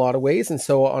same in a lot of ways. And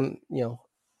so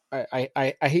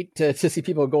I hate to see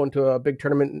people go into a big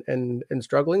tournament and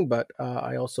struggling, but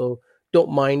I also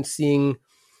don't mind seeing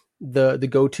the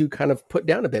go-to kind of put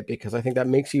down a bit, because I think that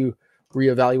makes you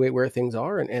reevaluate where things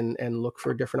are and look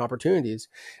for different opportunities.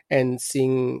 And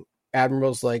seeing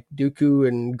admirals like Dooku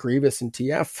and Grievous and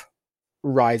TF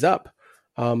rise up.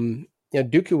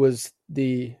 Dooku was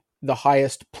the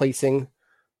highest placing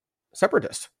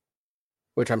Separatist,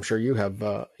 which I'm sure you have,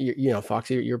 Fox,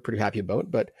 you're pretty happy about.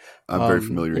 But I'm very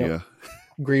familiar. Yeah,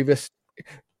 Grievous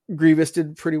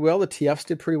did pretty well. The TFs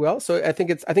did pretty well. So I think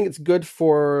it's good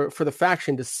for the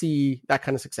faction to see that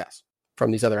kind of success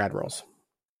from these other admirals.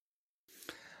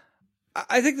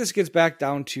 I think this gets back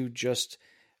down to just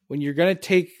when you're going to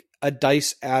take a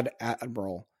dice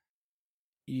admiral,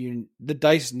 the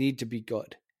dice need to be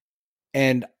good.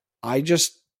 And I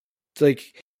just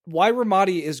like why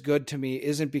Ramadi is good to me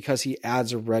isn't because he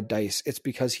adds a red dice. It's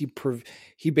because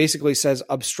he basically says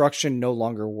obstruction no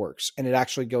longer works, and it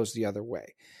actually goes the other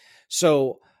way.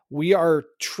 So we are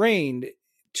trained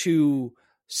to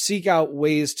seek out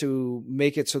ways to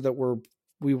make it so that we're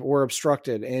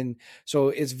obstructed. And so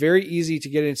it's very easy to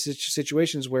get into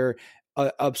situations where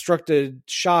obstructed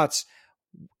shots,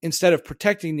 instead of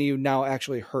protecting you, now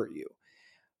actually hurt you.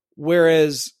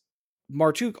 Whereas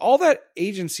Martuk, all that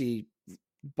agency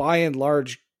by and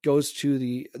large goes to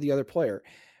the other player.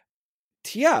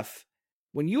 TF,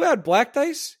 when you add black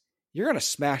dice, you're going to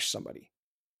smash somebody.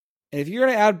 And if you're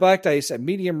going to add black dice at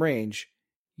medium range,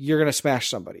 you're going to smash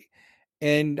somebody.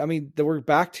 And I mean, we're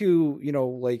back to,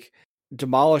 like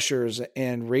Demolishers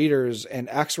and Raiders and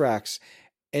X-Rax,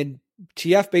 and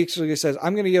TF basically says,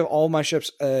 I'm going to give all my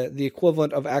ships the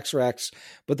equivalent of X-Rax,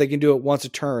 but they can do it once a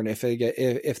turn if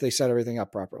they set everything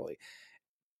up properly.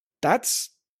 That's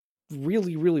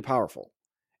really, really powerful.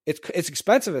 It's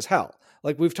expensive as hell.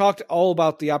 Like we've talked all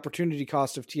about the opportunity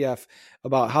cost of TF,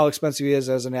 about how expensive he is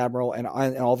as an admiral and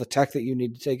all the tech that you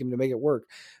need to take him to make it work.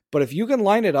 But if you can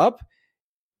line it up,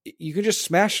 you can just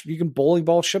you can bowling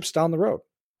ball ships down the road.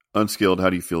 Unskilled,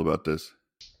 how do you feel about this?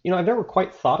 I've never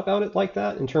quite thought about it like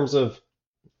that in terms of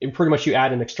pretty much you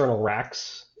add an external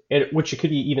Rax, which it could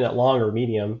be even at long or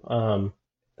medium.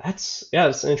 It's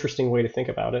an interesting way to think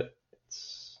about it.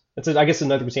 It's I guess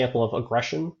another example of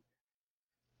aggression.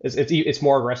 It's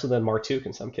more aggressive than Martuk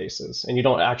in some cases, and you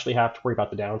don't actually have to worry about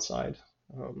the downside.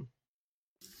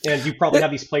 And you probably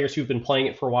have these players who've been playing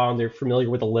it for a while and they're familiar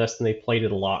with the list and they've played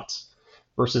it a lot,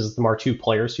 versus the Martuk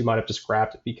players who might have just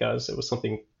grabbed it because it was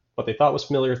something what they thought was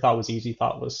familiar, thought was easy,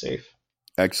 thought was safe.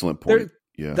 Excellent point.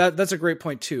 Yeah, that's a great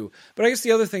point too. But I guess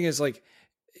the other thing is like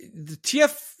the TF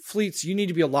fleets, you need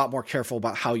to be a lot more careful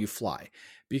about how you fly,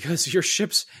 because your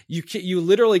ships, you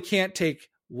literally can't take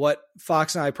what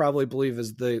Fox and I probably believe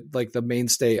is the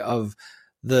mainstay of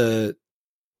the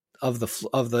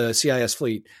CIS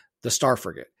fleet, the Star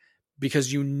Frigate,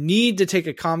 because you need to take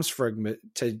a comms fragment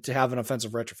to have an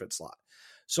offensive retrofit slot.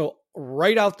 So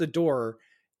right out the door,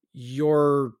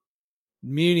 your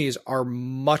munis are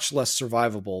much less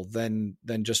survivable than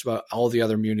just about all the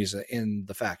other munis in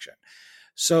the faction.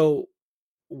 So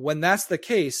when that's the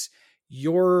case,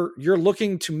 you're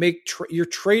looking to make you're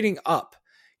trading up.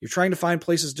 You're trying to find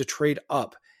places to trade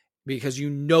up because you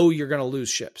know you're going to lose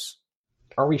ships.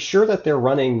 Are we sure that they're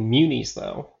running munis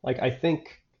though? Like, I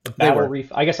think Battle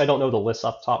Reef. I guess I don't know the list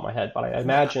off the top of my head, but I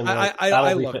imagine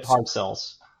Battle Refit hard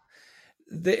cells.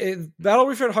 The Battle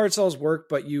Refit hard cells work,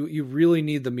 but you really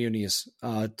need the munis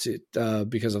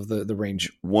because of the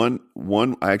range. One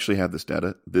I actually have this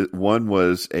data. One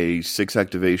was a 6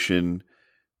 activation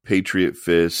Patriot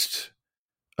Fist,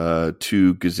 2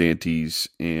 Gazantes,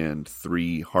 and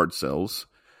 3 hard cells.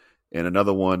 And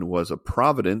another one was a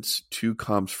Providence, 2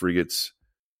 comms frigates,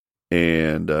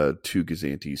 and 2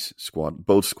 Gazantes,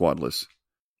 both squadless.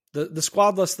 The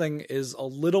squadless thing is a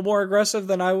little more aggressive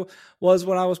than I was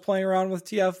when I was playing around with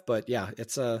TF, but yeah,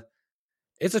 it's a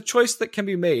choice that can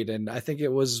be made, and I think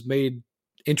it was made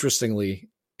interestingly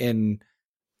in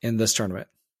this tournament.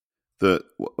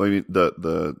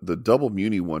 The double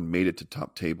muni one made it to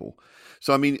top table.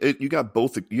 So I mean, you got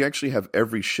both. You actually have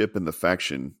every ship in the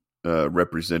faction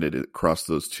represented across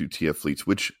those 2 TF fleets,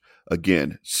 which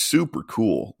again, super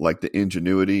cool. Like the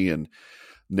ingenuity, and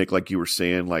Nick, like you were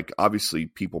saying, like obviously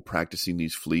people practicing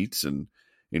these fleets and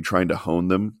trying to hone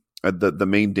them. The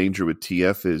main danger with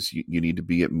TF is you need to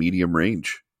be at medium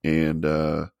range, and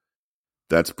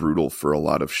that's brutal for a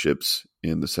lot of ships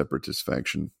in the Separatist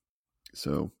faction.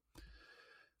 So,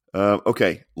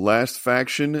 okay, last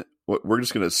faction. We're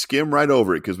just going to skim right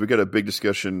over it because we got a big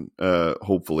discussion,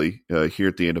 hopefully, here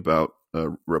at the end about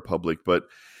Republic. But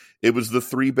it was the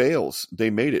 3 Bales. They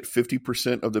made it.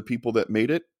 50% of the people that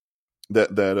made it,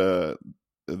 that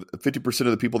 50%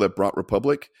 of the people that brought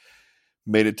Republic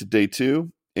made it to day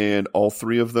 2, and all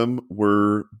 3 of them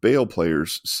were Bale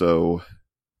players. So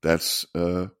that's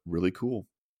really cool.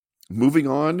 Moving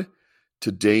on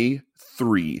to day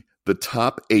 3, the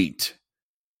top 8.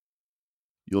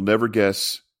 You'll never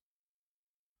guess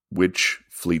which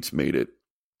fleets made it.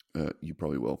 You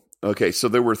probably will. Okay, so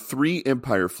there were 3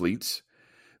 Empire fleets.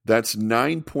 That's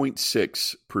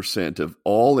 9.6% of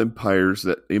all Imperials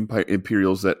that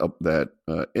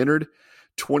entered.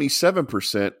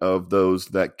 27% of those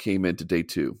that came into day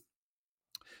 2.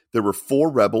 There were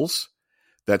 4 Rebels.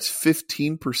 That's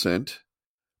 15%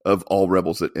 of all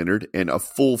Rebels that entered, and a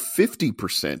full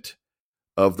 50%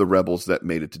 of the Rebels that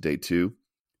made it to day 2.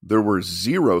 There were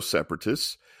 0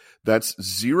 Separatists. That's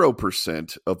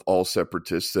 0% of all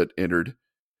Separatists that entered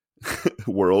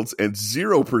Worlds, and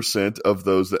 0% of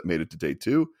those that made it to day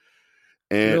 2.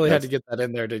 And you really had to get that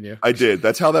in there, didn't you? I did.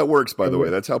 That's how that works, by the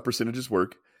way. That's how percentages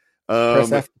work.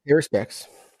 Press F to pay respects.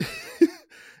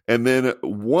 And then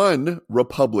 1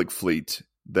 Republic fleet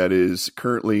that is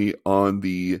currently on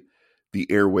the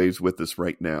airwaves with us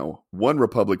right now. 1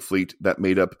 Republic fleet that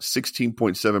made up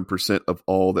 16.7% of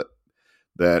all that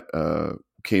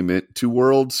came in 2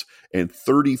 Worlds, and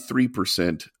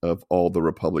 33% of all the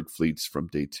Republic fleets from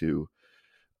day 2.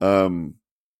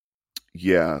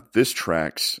 Yeah, this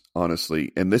tracks,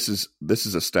 honestly. And this is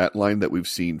a stat line that we've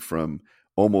seen from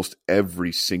almost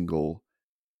every single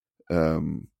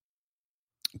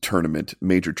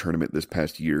major tournament this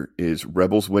past year, is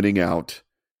Rebels winning out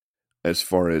as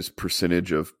far as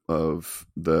percentage of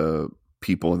the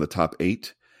people in the top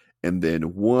 8, and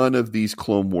then one of these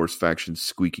Clone Wars factions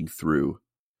squeaking through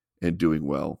and doing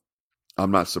well.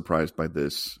 I'm not surprised by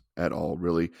this at all,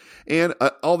 really. And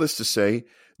all this to say,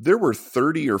 there were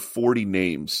 30 or 40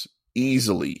 names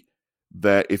easily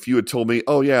that if you had told me,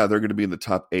 oh yeah, they're going to be in the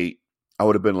top 8, I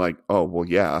would have been like, oh, well,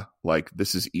 yeah, like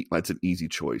that's an easy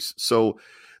choice. So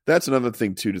that's another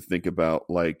thing too to think about.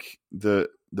 Like the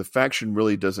faction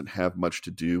really doesn't have much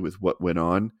to do with what went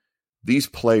on. These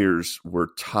players were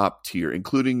top tier,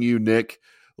 including you, Nick.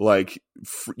 Like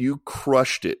you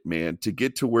crushed it, man, to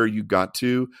get to where you got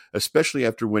to, especially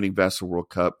after winning Vassal World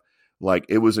Cup. Like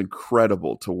it was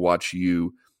incredible to watch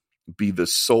you be the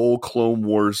sole Clone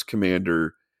Wars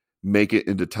commander, make it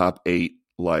into top 8.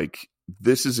 Like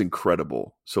this is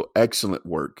incredible. So excellent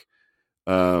work.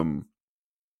 Well,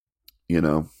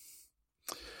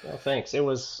 thanks.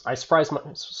 I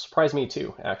surprised me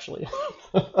too, actually.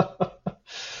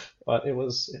 But it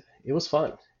was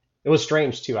fun. It was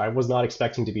strange too. I was not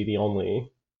expecting to be the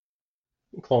only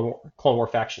Clone War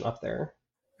faction up there.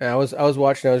 I was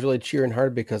watching. I was really cheering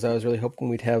hard because I was really hoping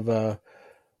we'd have, I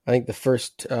think, the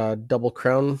first double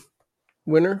crown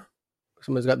winner.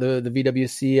 Someone's got the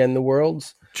VWC and the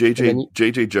Worlds.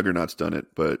 JJ Juggernaut's done it,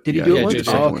 but did he do it once?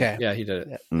 JJ. Oh, okay. Yeah, he did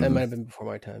it. That might have been before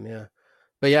my time. Yeah,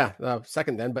 but yeah,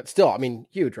 second then. But still, I mean,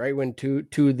 huge, right? Went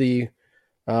to the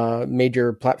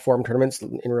major platform tournaments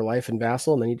in real life in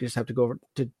Vassal, and then you just have to go over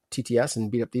to TTS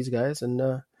and beat up these guys, and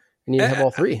you have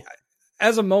all three.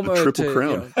 As a moment, the Triple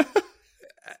Crown.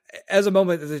 As a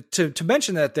moment to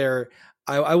mention that there,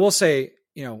 I will say,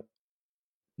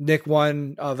 Nick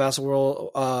won Vassal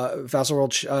World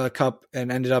Cup and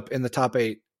ended up in the top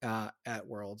 8 at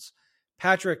Worlds.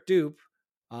 Patrick Dupe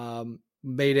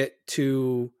made it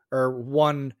to, or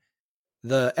won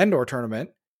the Endor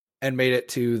tournament and made it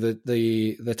to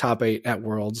the top 8 at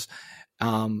Worlds.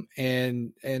 And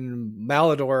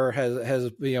Malador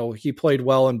has he played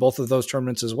well in both of those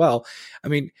tournaments as well. I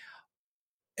mean,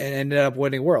 and ended up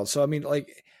winning Worlds. So I mean,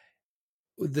 like,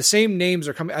 the same names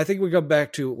are coming. I think we go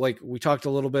back to, like, we talked a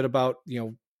little bit about,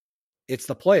 it's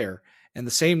the player, and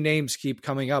the same names keep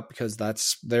coming up because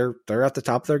they're at the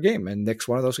top of their game, and Nick's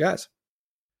one of those guys.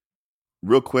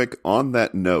 Real quick on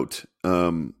that note,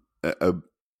 I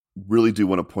really do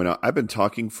want to point out, I've been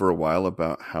talking for a while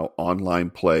about how online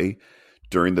play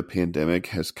during the pandemic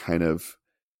has kind of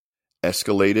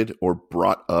escalated or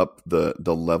brought up the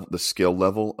skill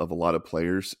level of a lot of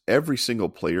players. Every single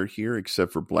player here,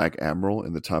 except for Black Admiral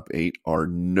in the top 8, are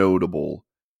notable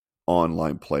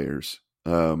online players.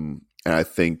 And I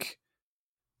think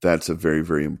that's a very,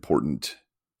 very important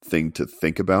thing to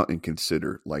think about and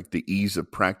consider. Like, the ease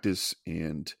of practice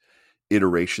and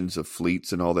iterations of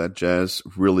fleets and all that jazz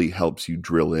really helps you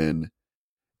drill in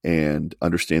and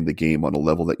understand the game on a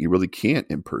level that you really can't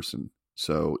in person.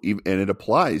 So, and it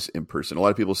applies in person. A lot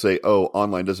of people say, "Oh,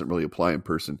 online doesn't really apply in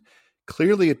person."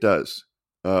 Clearly, it does,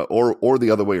 or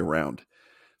the other way around.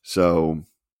 So,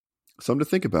 something to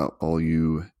think about, all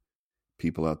you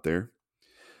people out there.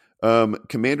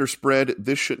 Commander spread.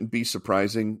 This shouldn't be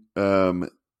surprising.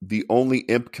 The only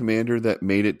Imp commander that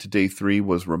made it to day 3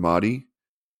 was Ramadi.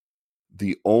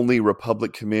 The only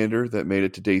Republic commander that made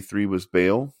it to day 3 was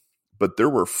Bale. But there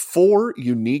were 4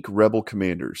 unique Rebel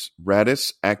commanders: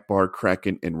 Radis, Akbar,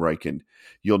 Kraken, and Riken.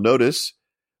 You'll notice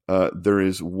there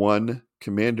is one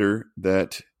commander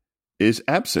that is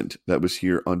absent that was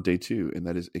here on day 2, and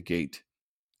that is Agate.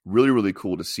 Really, really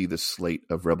cool to see this slate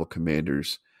of Rebel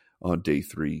commanders on day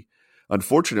 3.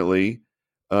 Unfortunately,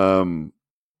 none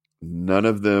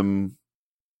of them,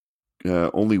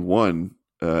 only one,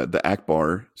 the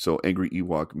Akbar, so Angry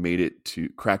Ewok, made it to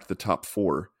crack the top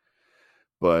 4.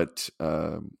 But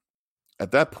at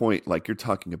that point, like you're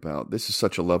talking about, this is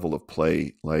such a level of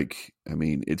play. Like, I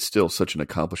mean, it's still such an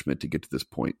accomplishment to get to this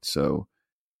point. So,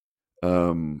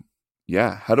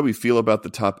 yeah. How do we feel about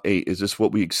the top 8? Is this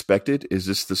what we expected? Is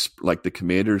this the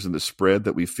commanders and the spread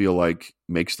that we feel like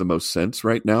makes the most sense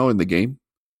right now in the game?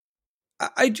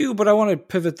 I do, but I want to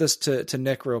pivot this to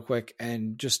Nick real quick,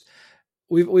 and just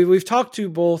we've talked to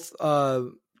both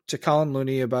to Colin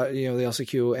Looney about the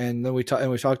LCQ, and then we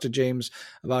talked to James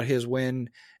about his win,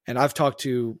 and I've talked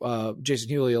to Jason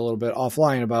Hewley a little bit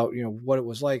offline about what it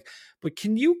was like. But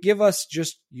can you give us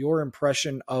just your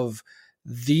impression of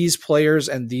these players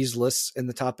and these lists in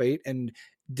the top 8, and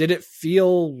did it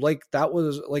feel like that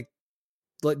was like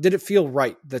did it feel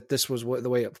right that this was the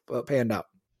way it panned out?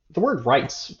 The word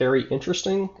right's very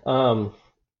interesting.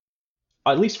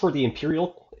 At least for the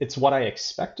Imperial, it's what I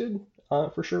expected.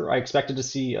 For sure. I expected to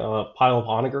see a pile of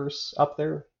onagers up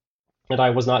there, and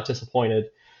I was not disappointed.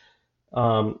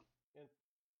 The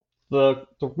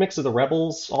mix of the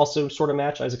Rebels also sort of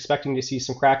matched. I was expecting to see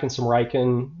some Kraken, some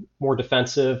Riken, more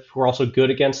defensive, who are also good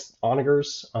against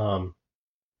onagers.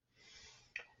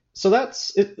 So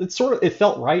that's it. It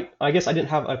felt right. I guess I didn't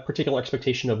have a particular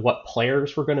expectation of what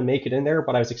players were going to make it in there,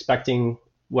 but I was expecting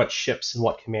what ships and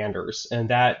what commanders, and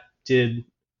that did,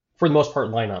 for the most part,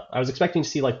 line up. I was expecting to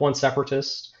see like one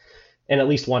Separatist and at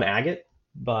least one Agate,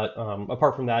 but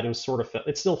apart from that,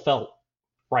 it still felt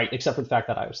right, except for the fact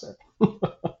that I was there.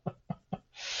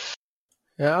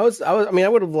 Yeah, I mean, I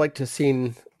would have liked to have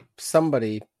seen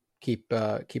somebody keep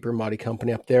Ramadi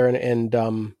company up there, and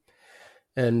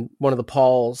one of the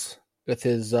Pauls with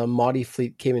his Mahdi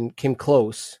fleet came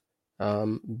close,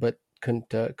 but couldn't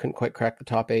quite crack the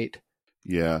top 8.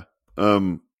 Yeah.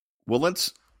 Well,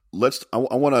 let's. I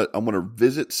want to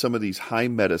visit some of these high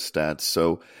meta stats.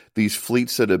 So these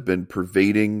fleets that have been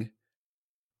pervading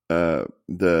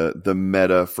the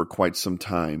meta for quite some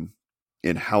time,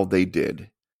 and how they did,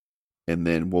 and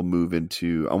then we'll move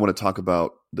into. I want to talk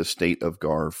about the state of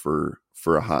Gar for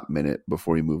a hot minute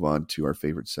before we move on to our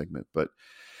favorite segment. But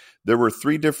there were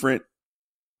 3 different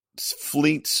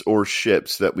fleets or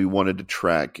ships that we wanted to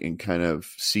track and kind of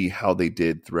see how they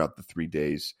did throughout the 3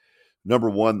 days. Number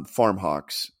 1,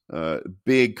 Farmhawks.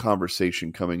 Big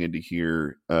conversation coming into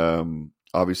here.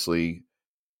 Obviously,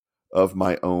 of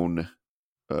my own,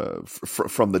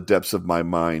 from the depths of my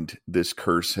mind, this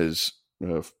curse has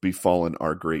befallen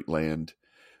our great land.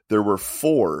 There were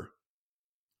 4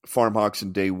 Farmhawks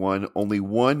in day 1. Only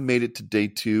 1 made it to day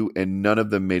 2, and none of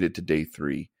them made it to day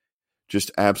 3.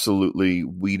 Just absolutely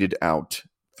weeded out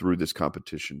through this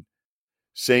competition.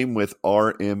 Same with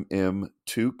RMM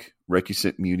Took,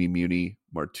 Recusant Muni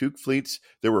Martuk fleets.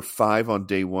 There were 5 on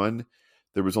day 1.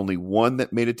 There was only 1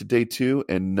 that made it to day 2,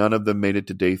 and none of them made it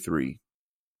to day 3.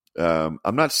 I'm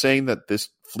not saying that this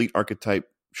fleet archetype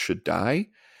should die.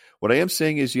 What I am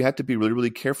saying is you have to be really,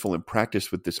 really careful and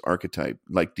practice with this archetype.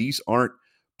 Like, these aren't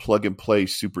plug and play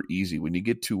super easy. When you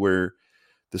get to where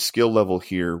the skill level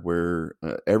here, where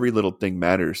every little thing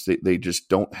matters, they just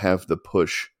don't have the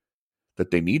push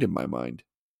that they need in my mind.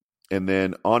 And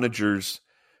then onagers,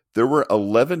 there were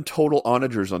 11 total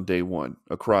onagers on day 1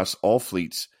 across all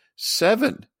fleets,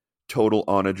 7 total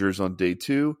onagers on day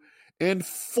 2, and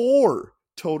 4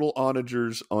 total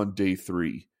onagers on day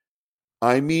 3.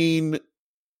 I mean,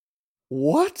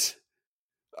 what?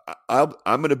 I'm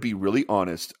going to be really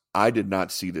honest. I did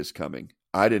not see this coming.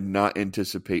 I did not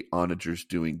anticipate onagers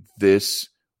doing this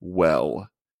well.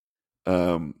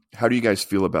 How do you guys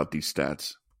feel about these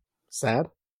stats? Sad.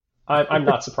 I'm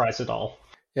not surprised at all.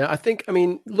 Yeah, I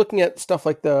mean, looking at stuff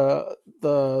like the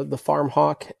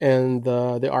Farmhawk and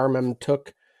the RMM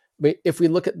Took, if we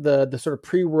look at the sort of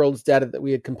pre-worlds data that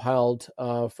we had compiled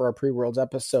for our pre-worlds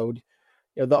episode,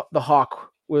 the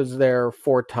Hawk was there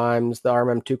 4 times, the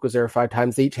RMM Took was there 5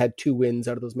 times. They each had 2 wins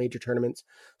out of those major tournaments,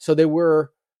 so they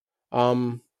were,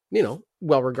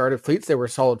 well-regarded fleets. They were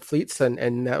solid fleets,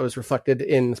 and that was reflected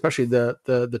in especially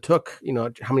the Took.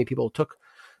 How many people took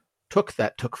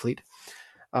that Took fleet.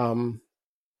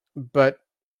 But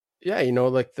yeah,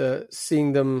 like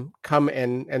seeing them come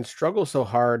and struggle so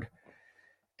hard,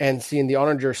 and seeing the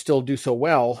onager still do so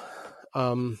well.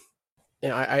 I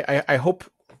hope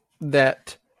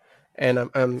that, and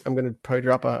I'm going to probably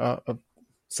drop a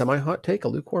semi-hot take, a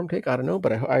lukewarm take. I don't know,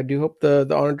 but I do hope the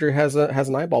onager has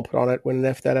an eyeball put on it when and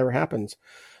if that ever happens,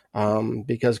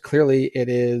 because clearly it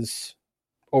is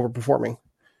overperforming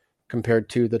compared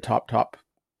to the top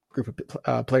group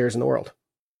of players in the world.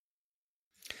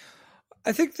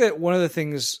 I think that one of the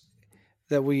things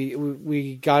that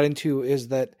we got into is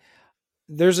that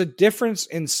there's a difference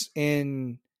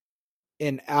in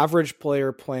an average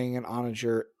player playing an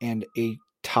onager and a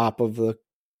top of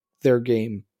their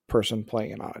game person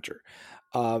playing an onager.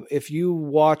 If you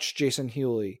watch Jason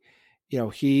Hewley,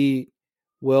 he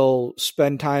will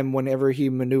spend time whenever he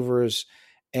maneuvers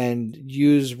and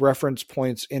use reference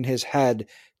points in his head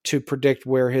to predict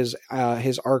where his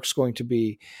arc's going to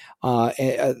be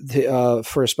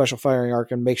for a special firing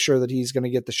arc, and make sure that he's going to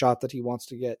get the shot that he wants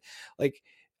to get. Like,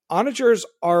 onagers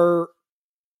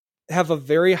have a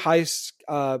very high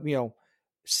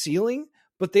ceiling,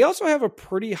 but they also have a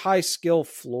pretty high skill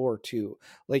floor too.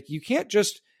 Like, you can't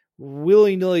just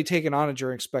willy-nilly take an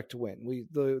onager and expect to win.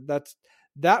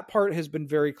 That part has been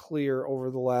very clear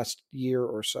over the last year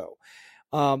or so.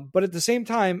 But at the same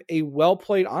time, a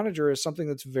well-played onager is something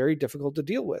that's very difficult to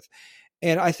deal with.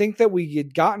 And I think that we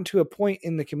had gotten to a point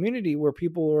in the community where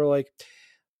people were like,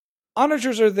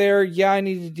 onagers are there. Yeah, I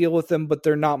need to deal with them, but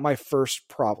they're not my first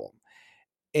problem.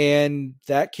 And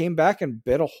that came back and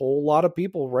bit a whole lot of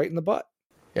people right in the butt.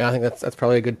 Yeah, I think that's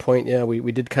probably a good point. Yeah,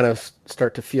 we did kind of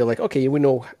start to feel like, okay, we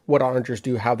know what onagers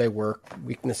do, how they work,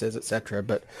 weaknesses, etc.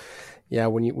 But yeah,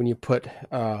 when you put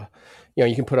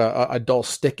you can put a dull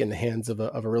stick in the hands of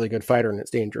a really good fighter, and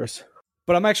it's dangerous.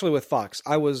 But I'm actually with Fox.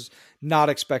 I was not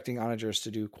expecting onagers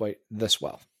to do quite this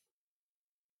well.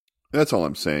 That's all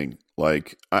I'm saying.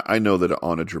 Like, I know that an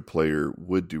onager player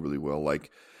would do really well. Like,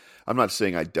 I'm not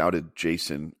saying I doubted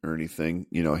Jason or anything,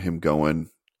 him going,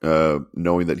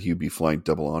 knowing that he'd be flying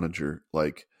double onager.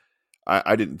 Like,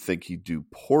 I didn't think he'd do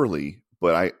poorly,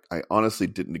 but I honestly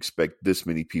didn't expect this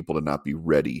many people to not be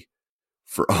ready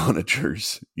for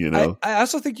onagers, I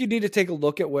also think you need to take a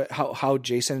look at how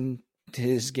Jason,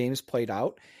 his games played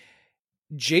out.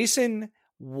 Jason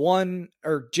won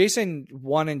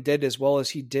and did as well as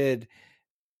he did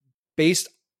based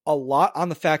a lot on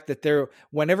the fact that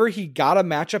whenever he got a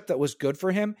matchup that was good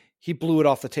for him, he blew it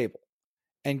off the table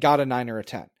and got a 9 or a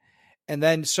 10. And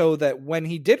then so that when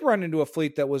he did run into a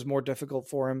fleet that was more difficult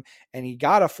for him and he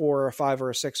got a 4 or a 5 or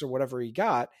a 6 or whatever he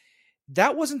got,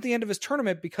 that wasn't the end of his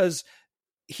tournament because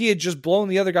he had just blown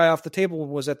the other guy off the table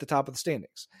and was at the top of the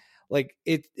standings. Like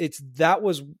that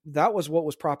was what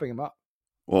was propping him up.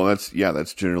 Well, that's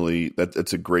generally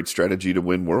that's a great strategy to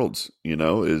win worlds,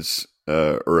 is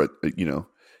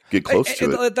get close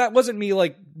to it. That wasn't me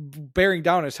like bearing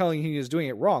down and telling he was doing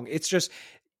it wrong. It's just,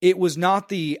 it was not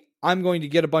the I'm going to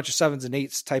get a bunch of 7s and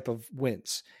 8s type of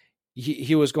wins.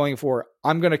 He was going for,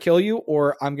 I'm going to kill you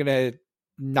or I'm going to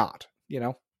not,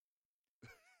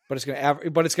 but it's going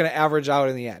to average out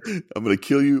in the end. I'm going to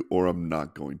kill you or I'm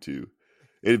not going to.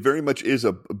 It very much is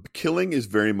killing is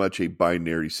very much a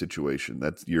binary situation.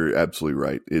 You're absolutely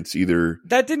right. It's either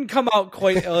that didn't come out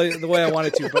quite the way I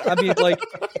wanted to, but I mean, like,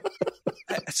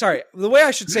 sorry, the way I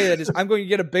should say that is I'm going to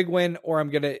get a big win or I'm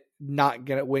going to not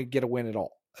get a win at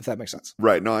all, if that makes sense.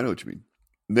 Right. No, I know what you mean.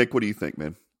 Nick, what do you think,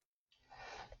 man?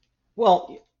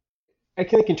 Well, I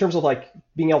think in terms of like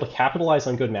being able to capitalize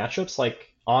on good matchups,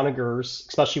 like onagers,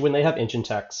 especially when they have engine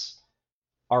techs,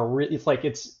 are really,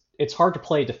 it's hard to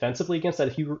play defensively against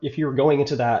that if you're going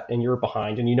into that and you're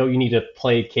behind and you need to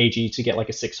play KG to get like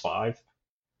a 6-5.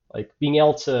 Like being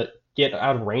able to get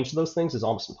out of range of those things is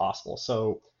almost impossible.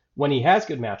 So when he has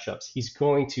good matchups, he's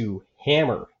going to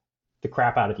hammer the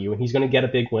crap out of you and he's going to get a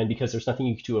big win because there's nothing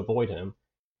you can do to avoid him.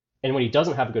 And when he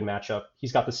doesn't have a good matchup,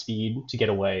 he's got the speed to get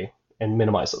away and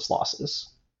minimize those losses.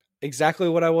 Exactly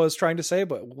what I was trying to say,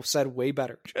 but said way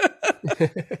better.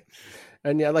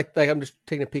 And yeah, like I'm just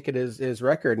taking a peek at his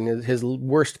record, and his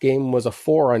worst game was a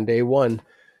 4 on day 1,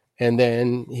 and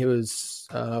then he was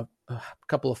a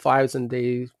couple of 5s on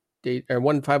day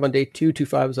 1 5 on day 2, 2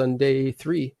 5s on day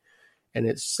 3, and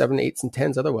it's 7 8s and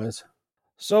 10s otherwise.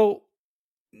 So,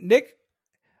 Nick,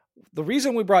 the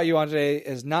reason we brought you on today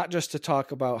is not just to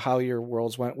talk about how your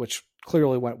worlds went, which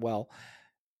clearly went well,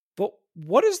 but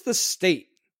what is the state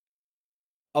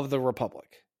of the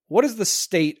Republic? What is the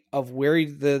state of where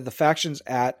the faction's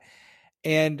at?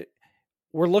 And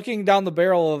we're looking down the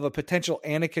barrel of a potential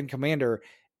Anakin commander.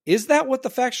 Is that what the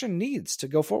faction needs to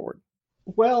go forward?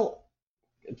 Well,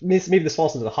 maybe this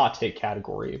falls into the hot take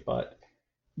category, but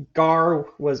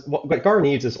what Gar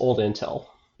needs is old intel.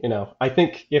 I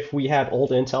think if we had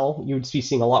old intel, you would be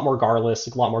seeing a lot more Gar lists,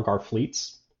 a lot more Gar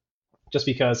fleets. Just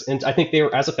because, and I think they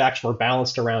were, as a faction, were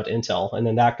balanced around intel, and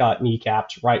then that got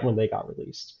kneecapped right when they got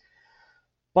released.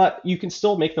 But you can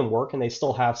still make them work, and they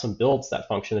still have some builds that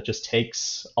function. It just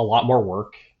takes a lot more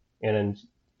work, and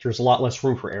there's a lot less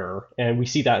room for error. And we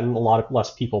see that in a lot of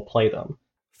less people play them.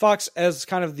 Fox, as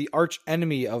kind of the arch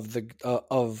enemy of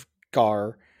of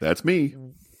Gar, that's me.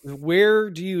 Where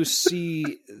do you see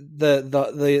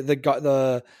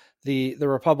the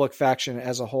Republic faction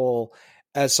as a whole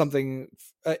as something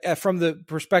from the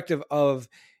perspective of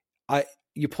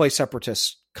you play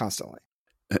separatists constantly?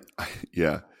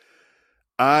 Yeah.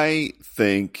 I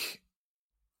think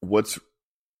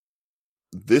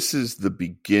this is the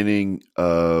beginning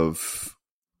of,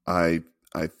 I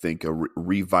think, a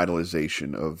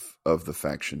revitalization of the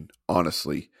faction.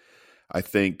 Honestly, I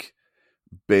think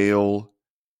Bale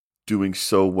doing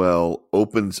so well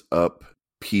opens up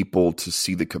people to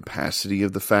see the capacity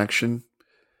of the faction.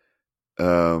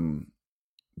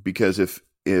 Because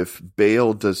if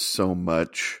Bale does so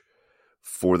much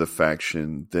for the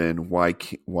faction, then why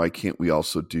can't we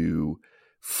also do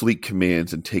fleet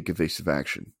commands and take evasive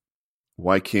action?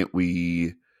 Why can't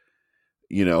we,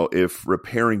 if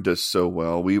repairing does so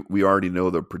well, we already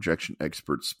know the projection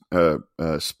experts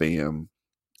spam,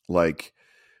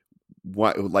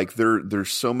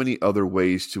 there's so many other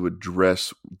ways to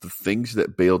address the things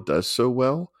that Bale does so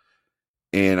well.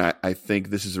 And I think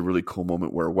this is a really cool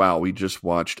moment where, wow, we just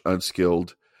watched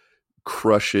Unskilled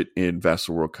crush it in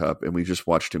Vassal World Cup, and we just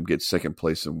watched him get second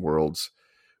place in Worlds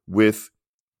with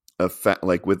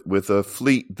with a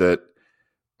fleet that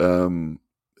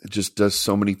just does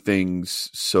so many things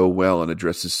so well and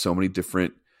addresses so many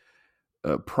different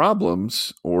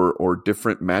problems or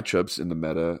different matchups in the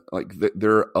meta.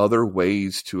 There are other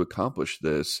ways to accomplish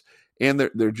this, and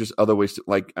there are just other ways to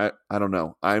I don't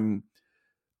know.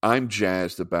 I'm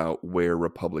jazzed about where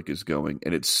Republic is going,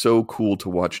 and it's so cool to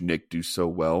watch Nick do so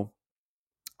well.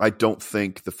 I don't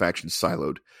think the faction's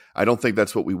siloed. I don't think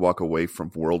that's what we walk away from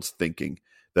Worlds thinking,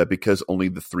 that because only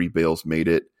the 3 Bales made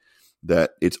it,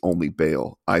 that it's only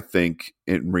Bale. I think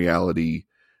in reality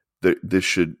that this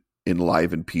should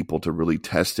enliven people to really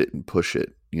test it and push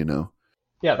it,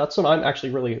 Yeah, that's what I'm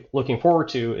actually really looking forward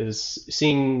to, is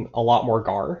seeing a lot more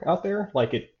Gar out there.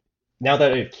 Now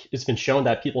that it's been shown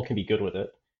that people can be good with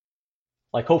it.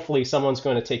 Hopefully someone's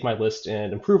going to take my list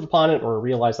and improve upon it, or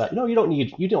realize that, you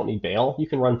don't need Bale. You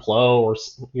can run Plo or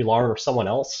Ularn or someone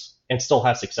else and still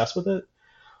have success with it.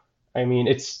 I mean,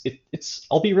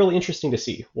 it'll be really interesting to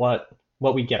see what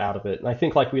we get out of it. And I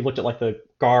think we looked at the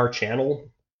Gar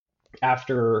channel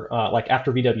after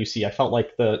VWC. I felt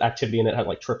like the activity in it had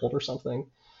like tripled or something.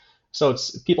 So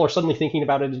it's people are suddenly thinking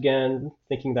about it again,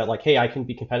 thinking that like, hey, I can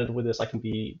be competitive with this. I can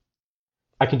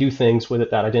do things with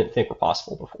it that I didn't think were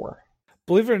possible before.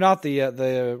 Believe it or not,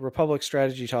 the Republic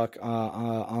strategy talk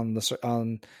on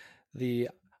the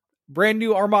brand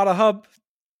new Armada Hub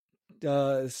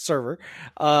server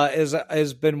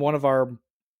has been one of our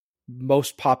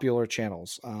most popular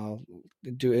channels.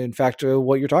 In fact,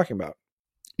 what you're talking about.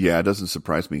 Yeah, it doesn't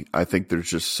surprise me. I think there's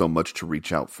just so much to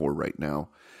reach out for right now.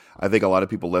 I think a lot of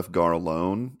people left GAR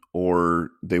alone,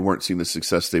 or they weren't seeing the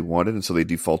success they wanted, and so they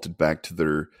defaulted back to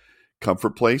their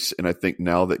comfort place. And I think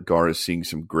now that GAR is seeing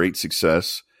some great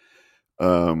success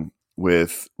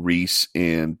with Reese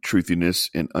and Truthiness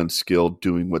and Unskilled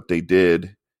doing what they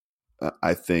did,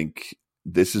 I think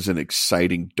this is an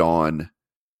exciting dawn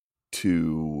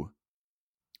to,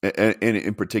 and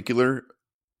in particular,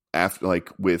 after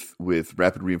like with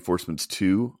Rapid Reinforcements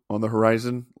 2 on the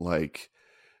horizon, like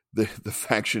the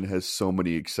faction has so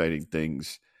many exciting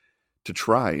things to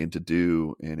try and to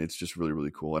do, and it's just really,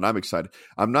 really cool. And I'm excited.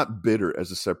 I'm not bitter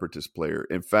as a Separatist player.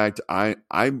 In fact,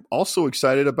 I'm also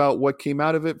excited about what came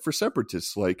out of it for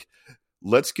Separatists. Like,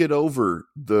 let's get over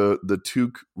the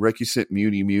Took Recusant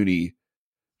Muni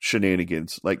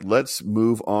shenanigans. Like, let's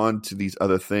move on to these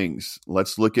other things.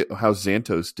 Let's look at how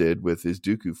Xantos did with his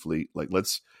Dooku fleet. Like,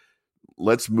 let's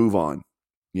move on,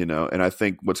 And I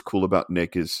think what's cool about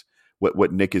Nick is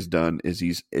what Nick has done is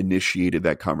he's initiated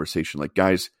that conversation. Like,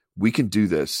 guys, we can do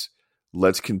this.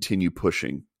 Let's continue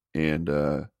pushing. And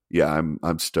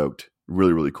I'm stoked.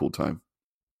 Really, really cool time.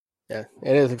 Yeah,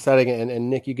 it is exciting.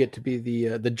 And Nick, you get to be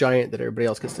the giant that everybody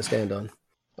else gets to stand on.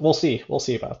 We'll see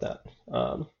about that.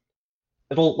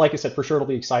 It'll, like I said, for sure it'll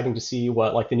be exciting to see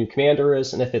what like the new commander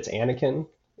is, and if it's Anakin,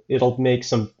 it'll make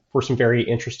some very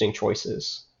interesting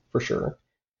choices for sure.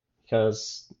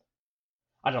 Because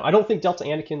I don't think Delta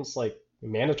Anakin's like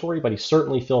mandatory, but he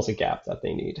certainly fills a gap that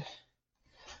they need.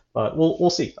 But we'll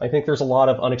see. I think there's a lot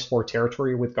of unexplored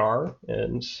territory with GAR,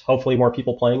 and hopefully more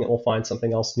people playing it will find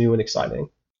something else new and exciting.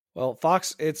 Well,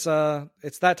 Fox, it's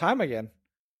that time again.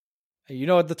 You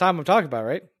know what the time I'm talking about,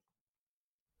 right?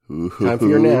 Time for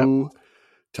your nap.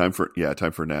 Time for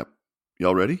a nap.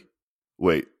 Y'all ready?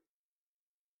 Wait.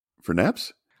 For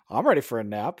naps? I'm ready for a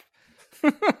nap.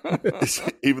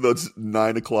 Even though it's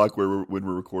 9:00 when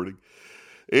we're recording.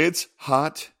 It's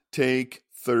Hot Take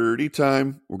 30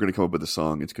 time. We're going to come up with a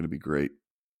song. It's going to be great.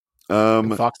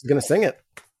 Fox is going to sing it.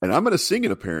 And I'm going to sing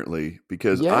it apparently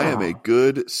because I am a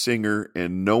good singer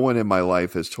and no one in my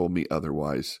life has told me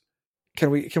otherwise.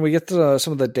 Can we get to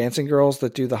some of the dancing girls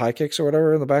that do the high kicks or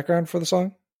whatever in the background for the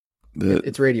song?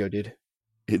 It's radio, dude.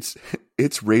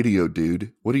 It's radio,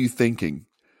 dude. What are you thinking?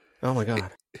 Oh my God.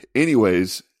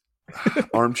 Anyways,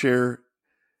 Armchair.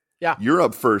 Yeah. You're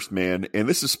up first, man. And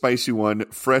this is Spicy One,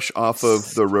 fresh off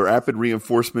of the Rapid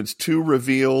Reinforcements 2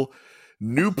 reveal.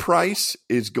 New price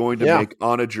is going to make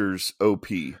onagers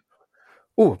OP.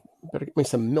 Ooh, better get me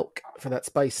some milk for that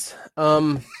spice.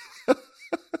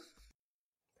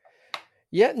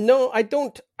 Yeah, no, I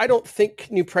don't think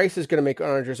new price is going to make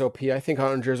onagers OP. I think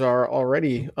onagers are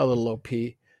already a little OP.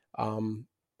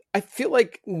 I feel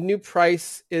like new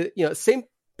price is, same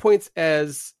points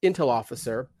as Intel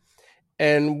Officer.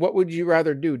 And what would you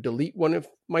rather do? Delete one of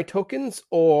my tokens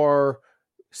or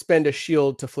spend a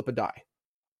shield to flip a die?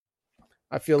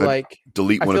 I feel like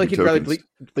delete one of your tokens. Rather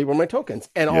delete one of my tokens.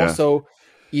 And also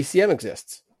ECM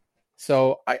exists.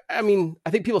 So I mean, I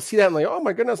think people see that and like, oh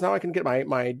my goodness, now I can get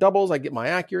my doubles, I get my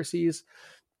accuracies.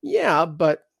 Yeah,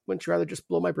 but wouldn't you rather just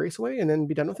blow my brace away and then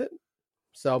be done with it?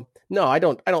 So no, I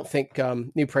don't think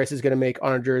new price is going to make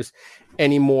onagers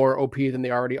any more OP than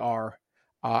they already are.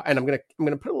 And I'm gonna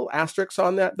put a little asterisk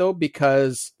on that though,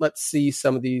 because let's see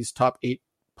some of these top 8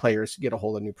 players get a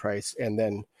hold of new price, and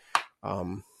then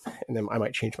I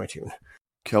might change my tune.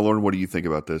 Kellorn, what do you think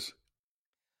about this?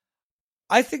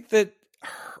 I think that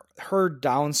her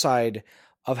downside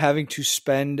of having to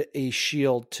spend a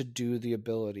shield to do the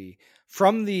ability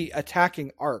from the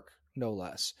attacking arc, no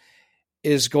less,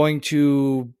 is going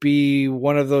to be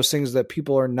one of those things that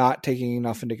people are not taking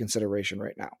enough into consideration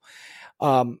right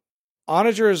now.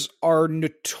 Onagers are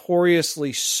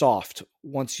notoriously soft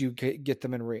once you get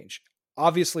them in range.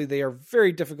 Obviously, they are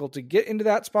very difficult to get into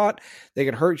that spot. They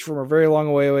can hurt you from a very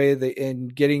long way away,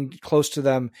 and getting close to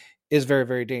them is very,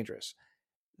 very dangerous.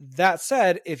 That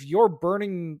said, if you're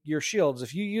burning your shields,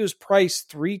 if you use price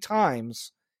 3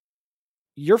 times,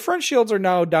 your front shields are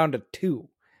now down to 2.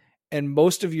 And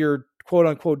most of your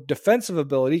quote-unquote defensive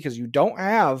ability, because you don't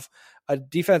have a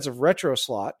defensive retro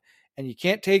slot, and you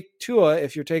can't take Tua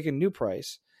if you're taking new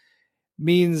price,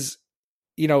 means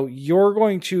you're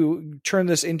going to turn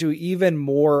this into even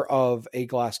more of a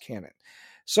glass cannon.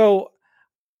 So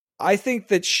I think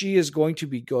that she is going to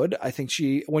be good. I think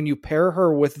when you pair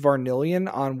her with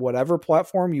Varnillion on whatever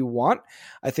platform you want,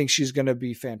 I think she's going to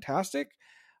be fantastic.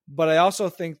 But I also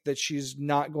think that she's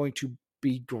not going to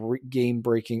be game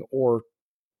breaking or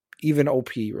even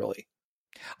OP really.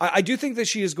 I do think that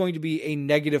she is going to be a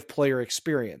negative player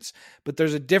experience, but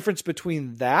there's a difference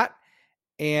between that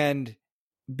and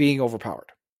being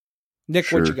overpowered. Nick,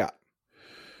 Sure. what you got?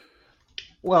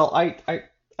 Well,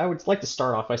 I would like to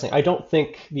start off by saying I don't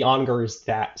think the Ongar is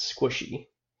that squishy.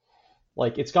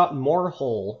 Like, it's got more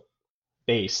hull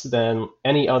base than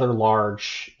any other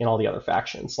large in all the other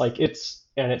factions. Like, it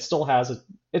still has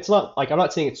it's not like, I'm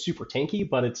not saying it's super tanky,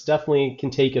 but it's definitely can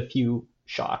take a few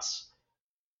shots.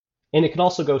 And it can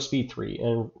also go speed 3,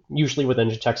 and usually with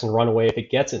engine techs and run away if it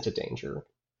gets into danger.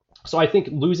 So I think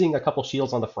losing a couple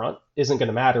shields on the front isn't going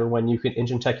to matter when you can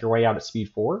engine tech your way out at speed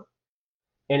 4.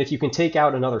 And if you can take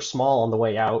out another small on the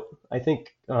way out, I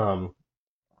think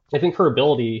her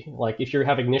ability, like if you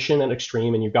have ignition and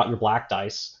extreme and you've got your black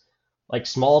dice, like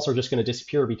smalls are just going to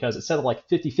disappear, because instead of like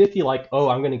 50-50, like, oh,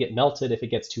 I'm going to get melted if it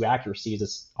gets 2 accuracies,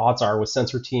 as odds are with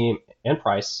sensor team and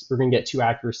price, you're going to get 2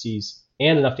 accuracies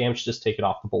and enough damage to just take it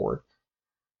off the board.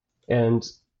 And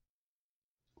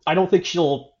I don't think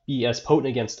she'll be as potent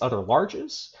against other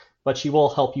larges, but she will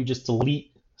help you just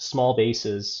delete small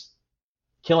bases,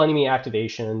 kill enemy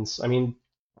activations. I mean,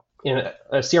 in a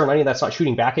CR90 that's not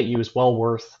shooting back at you is well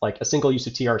worth, like, a single use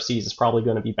of TRCs is probably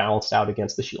going to be balanced out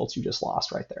against the shields you just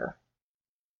lost right there.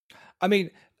 I mean,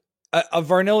 a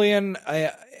Varnillion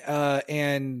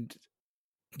and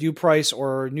New Price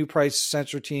or New Price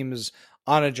sensor team's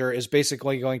Onager is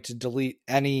basically going to delete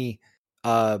any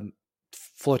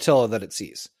flotilla that it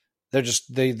sees.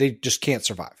 They just can't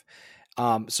survive.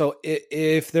 So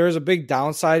if there's a big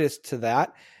downside is to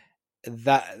that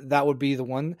would be the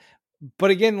one. But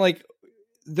again, like,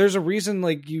 there's a reason,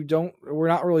 like, we're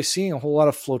not really seeing a whole lot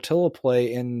of flotilla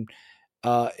play in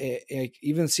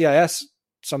even CIS.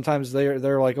 Sometimes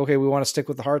they're like, okay, we want to stick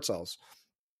with the hard cells.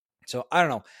 So I don't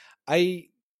know.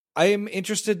 I am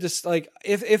interested to, like,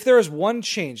 if there is one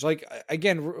change, like,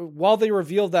 again, while they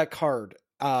revealed that card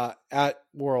at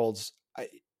Worlds,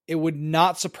 it would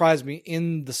not surprise me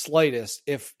in the slightest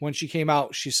if when she came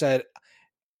out, she said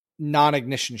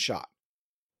non-ignition shot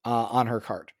on her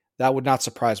card. That would not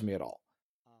surprise me at all.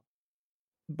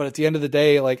 But at the end of the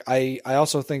day, like, I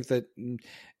also think that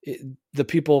the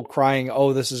people crying,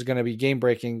 oh, this is going to be game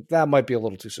breaking, that might be a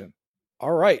little too soon.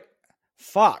 All right.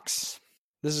 Fox.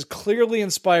 This is clearly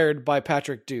inspired by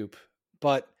Patrick Dupe,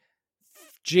 but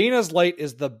Jaina's Light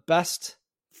is the best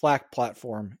flak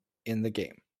platform in the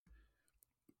game.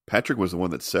 Patrick was the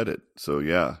one that said it. So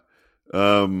yeah.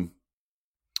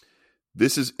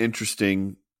 This is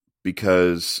interesting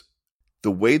because the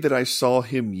way that I saw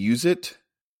him use it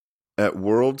at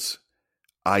Worlds,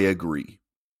 I agree.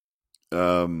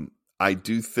 I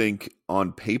do think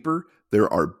on paper there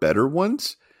are better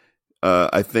ones.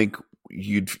 I think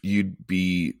you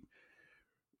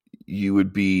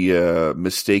would be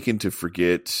mistaken to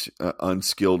forget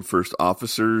Unskilled First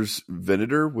Officer's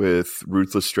Venator with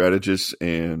Ruthless Strategists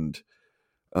and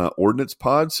Ordnance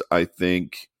Pods. I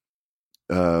think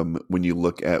when you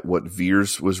look at what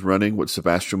Veers was running, what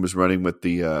Sebastian was running with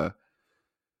the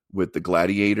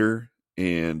Gladiator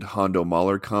and Hondo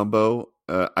Mahler combo,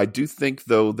 I do think,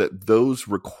 though, that those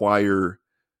require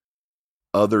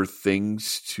other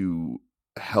things to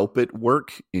help it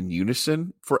work in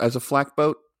unison as a flak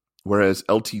boat. Whereas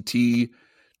LTT,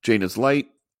 Jaina's Light,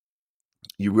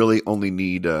 you really only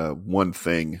need one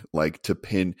thing, like to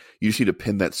pin. You just need to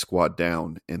pin that squad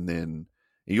down, and then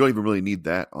you don't even really need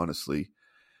that, honestly.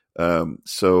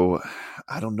 So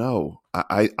I don't know.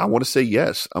 I want to say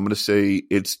yes. I'm going to say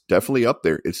it's definitely up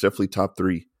there. It's definitely top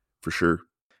 3 for sure.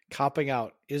 Copping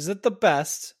out. Is it the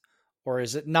best or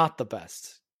is it not the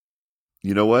best?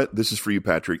 You know what? This is for you,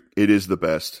 Patrick. It is the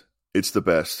best. It's the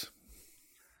best.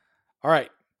 All right.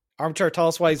 Armchair, tell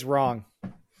us why he's wrong.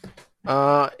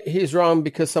 He's wrong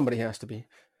because somebody has to be.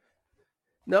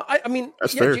 No, I mean,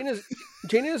 that's fair.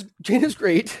 Jaina's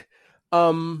great.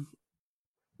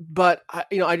 But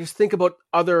I just think about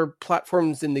other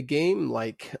platforms in the game,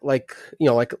 like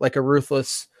a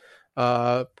Ruthless,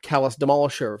 Callous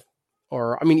Demolisher,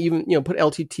 or I mean, even put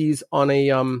LTTs on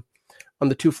on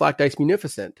the 2 Flak Dice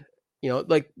Munificent.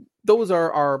 Like, those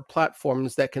are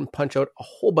platforms that can punch out a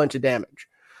whole bunch of damage.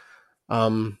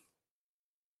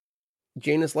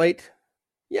 Jaina's Light,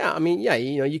 yeah, I mean, yeah,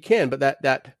 you can, but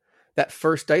that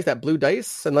first dice, that blue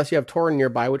dice, unless you have Tauren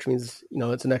nearby, which means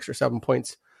it's an extra 7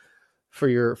 points for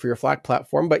your flak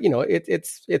platform, but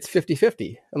it's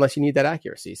 50-50 unless you need that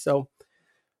accuracy. So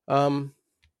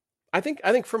I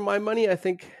think for my money, I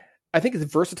think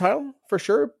it's versatile for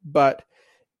sure, but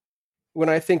when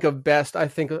I think of best, I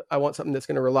think I want something that's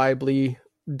going to reliably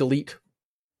delete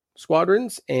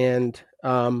squadrons, and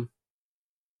I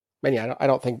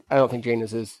don't think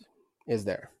Janus is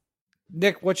there.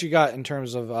 Nick, what you got in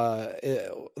terms of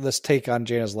this take on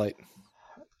Jaina's Light?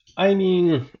 I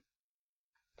mean,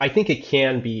 I think it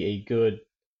can be a good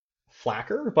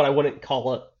flacker, but I wouldn't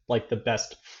call it like the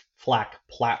best flak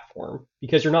platform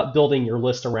because you're not building your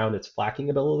list around its flacking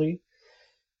ability.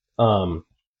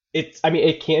 It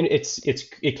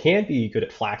can be good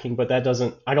at flacking, but that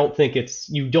doesn't. I don't think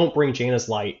you don't bring Jaina's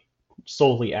Light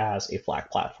solely as a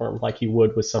flak platform like you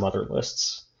would with some other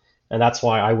lists, and that's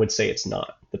why I would say it's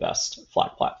not the best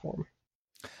flak platform.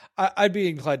 I'd be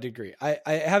inclined to agree. I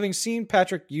having seen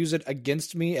Patrick use it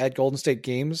against me at Golden State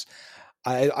Games,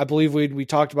 I believe we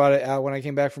talked about it when I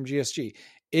came back from GSG.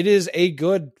 It is a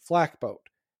good flak boat,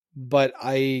 but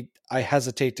I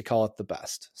hesitate to call it the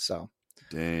best. So,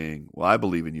 dang. Well, I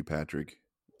believe in you, Patrick.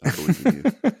 I believe in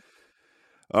you.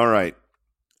 All right.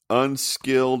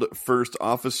 Unskilled first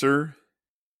officer.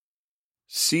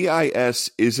 CIS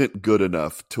isn't good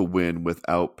enough to win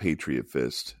without Patriot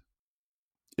Fist.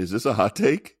 Is this a hot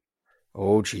take?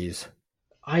 Oh, geez.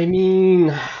 I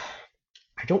mean,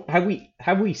 I don't have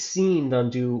we seen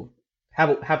them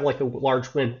have like a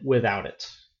large win without it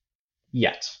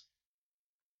yet?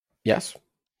 Yes.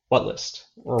 What list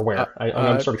or where?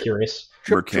 I'm sort of curious.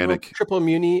 Mechanic. Triple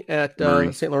Muni at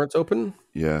St. Lawrence Open.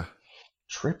 Yeah.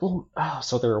 Triple. Oh,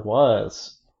 so there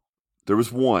was. There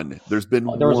was one. There's been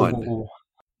one.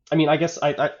 I mean, I guess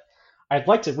I'd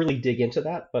like to really dig into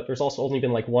that, but there's also only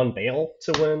been like one Bale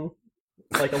to win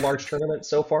like a large tournament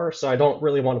so far, so I don't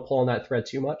really want to pull on that thread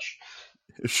too much.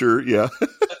 Sure, yeah.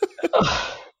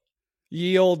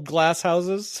 Ye old glass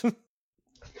houses.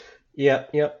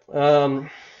 Yep.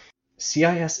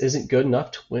 CIS isn't good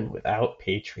enough to win without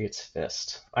Patriot's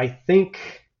Fist. I don't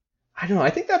know. I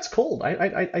think that's cold.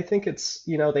 I think it's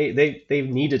they've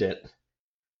needed it.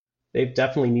 They've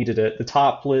definitely needed it. The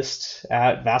top list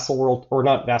at Vassal World, or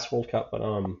not Vassal World Cup, but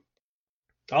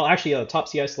the top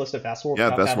CIS list at Vassal World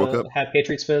Cup had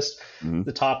Patriot's Fist. Mm-hmm.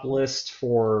 The top list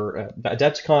for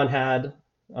Adepticon had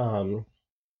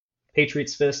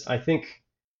Patriot's Fist. I think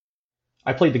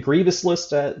I played the Grievous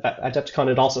list at Adepticon.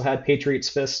 It also had Patriot's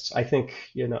Fist. I think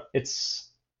it's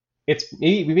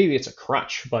maybe it's a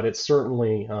crutch, but it's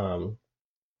certainly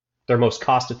their most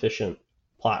cost efficient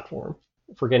platform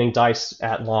for getting dice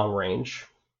at long range.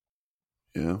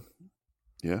 Yeah.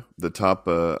 The top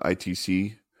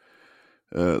ITC,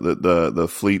 the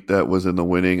fleet that was in the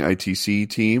winning ITC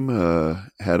team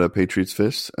had a Patriot's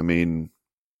Fist. I mean,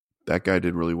 that guy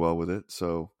did really well with it.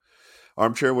 So,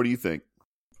 Armchair, what do you think?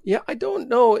 Yeah, I don't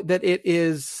know that it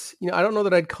is. I don't know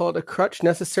that I'd call it a crutch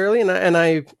necessarily, and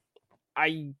I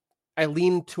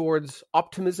lean towards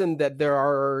optimism that there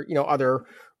are other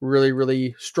really,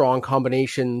 really strong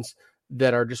combinations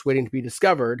that are just waiting to be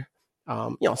discovered,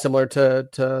 similar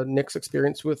to Nick's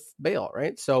experience with Bale,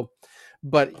 right? So,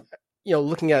 but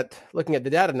looking at the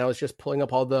data now, it's just pulling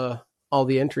up all the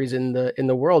entries in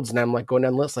the worlds, and I'm like going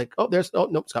down the list, like, nope,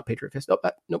 it's got Patriot Fist,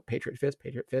 nope, Patriot Fist.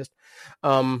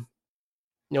 The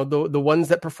ones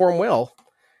that perform well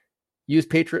use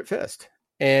Patriot Fist,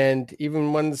 and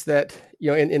even ones that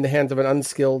in the hands of an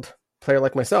unskilled player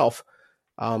like myself,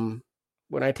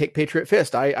 when I take Patriot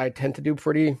Fist, I tend to do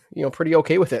pretty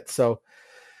okay with it. So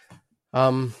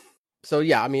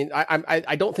yeah, I mean,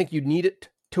 I don't think you need it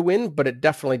to win, but it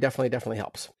definitely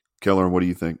helps. Keller, what do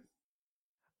you think?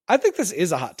 I think this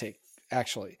is a hot take,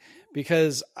 actually,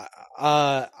 because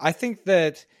I think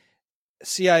that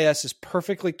CIS is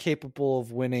perfectly capable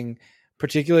of winning,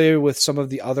 particularly with some of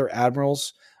the other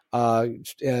admirals.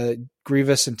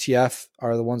 Grievous and TF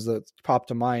are the ones that pop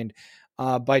to mind.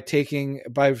 By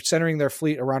centering their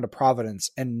fleet around a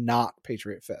Providence and not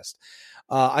Patriot Fist.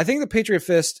 I think the Patriot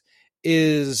Fist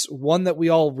is one that we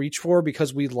all reach for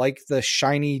because we like the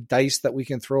shiny dice that we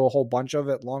can throw a whole bunch of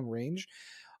at long range,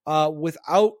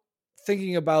 without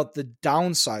thinking about the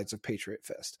downsides of Patriot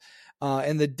Fist.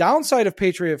 And the downside of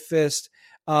Patriot Fist,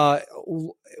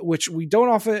 which we don't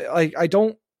often, I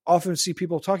don't often see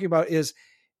people talking about, is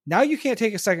now you can't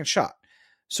take a second shot.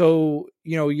 So,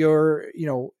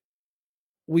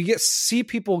 we see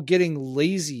people getting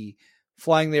lazy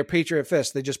flying their Patriot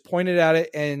Fist. They just point it at it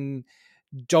and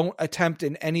don't attempt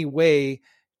in any way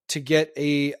to get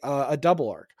a double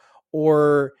arc.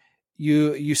 Or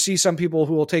you see some people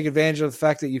who will take advantage of the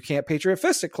fact that you can't Patriot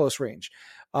Fist at close range.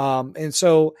 And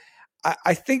so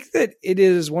I think that it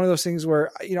is one of those things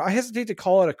where, I hesitate to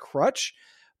call it a crutch,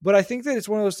 but I think that it's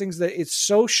one of those things that it's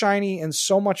so shiny and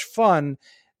so much fun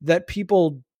that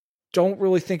people don't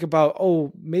really think about,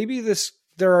 oh, maybe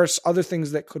there are other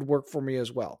things that could work for me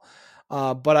as well.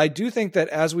 But I do think that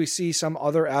as we see some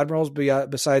other admirals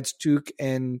besides Took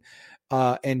and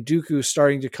Dooku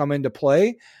starting to come into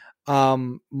play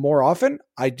more often,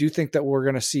 I do think that we're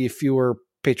going to see fewer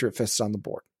Patriot Fists on the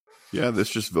board. Yeah, this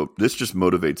just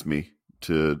motivates me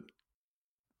to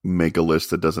make a list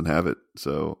that doesn't have it.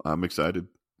 So I'm excited.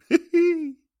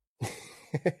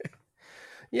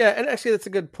 Yeah, and actually that's a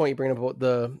good point you bring up about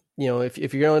the,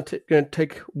 if you're going to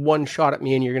take one shot at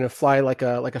me and you're going to fly like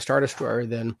a Star Destroyer,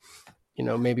 then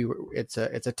maybe it's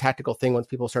a tactical thing once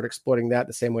people start exploiting that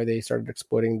the same way they started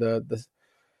exploiting the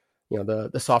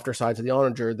softer sides of the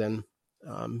Onager, then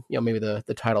maybe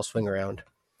the tide swing around.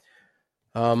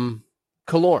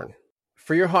 Kalorn,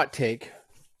 for your hot take,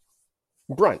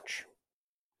 brunch.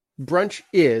 Brunch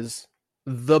is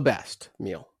the best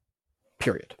meal.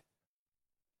 Period.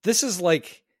 This is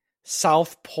like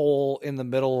South Pole in the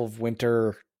middle of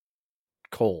winter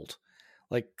cold.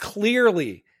 Like,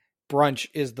 clearly brunch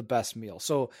is the best meal.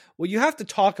 So what you have to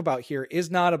talk about here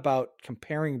is not about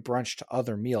comparing brunch to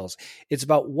other meals. It's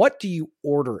about what do you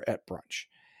order at brunch?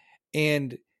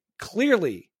 And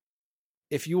clearly,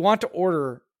 if you want to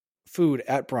order food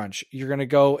at brunch, you're going to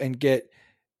go and get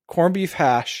corned beef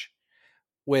hash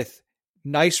with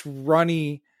nice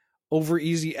runny over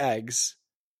easy eggs,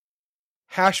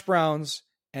 hash browns,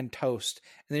 and toast.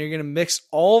 And then you're going to mix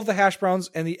all of the hash browns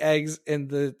and the eggs and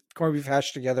the corned beef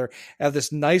hash together and have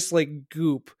this nice like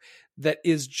goop that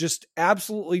is just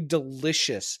absolutely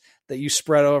delicious that you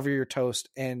spread over your toast.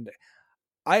 And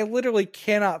I literally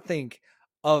cannot think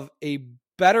of a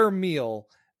better meal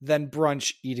than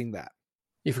brunch eating that.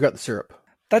 You forgot the syrup.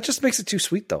 That just makes it too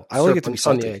sweet though. I like it to be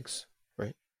salty. On the eggs,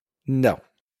 right? No.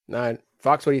 Nah,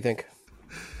 Fox, what do you think?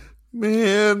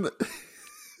 Man,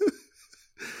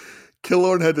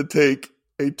 Killorn had to take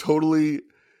a totally.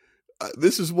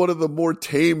 This is one of the more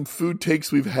tame food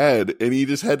takes we've had, and he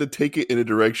just had to take it in a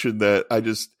direction that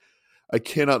I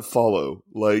cannot follow.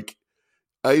 Like,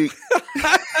 I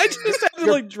just had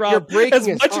to drop as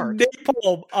much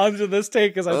napalm onto this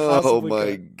take as I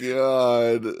possibly could.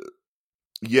 Oh my God.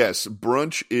 Yes,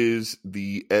 brunch is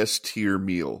the S tier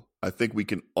meal. I think we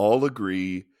can all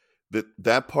agree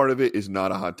that part of it is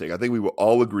not a hot take. I think we will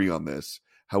all agree on this.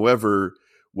 However,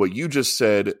 what you just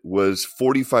said was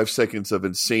 45 seconds of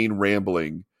insane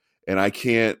rambling, and I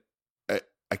can't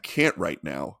right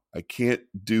now. I can't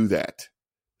do that.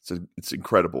 It's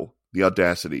incredible, the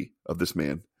audacity of this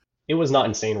man. It was not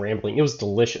insane rambling. It was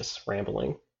delicious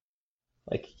rambling.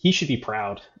 Like, he should be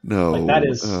proud. No. Like, that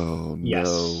is... Oh, yes.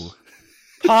 no.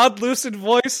 Pod lucid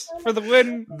voice for the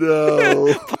win.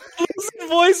 No. Pod lucid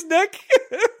voice, Nick.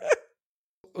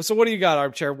 So what do you got,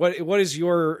 Armchair? What is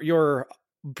your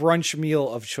brunch meal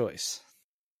of choice?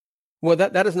 Well,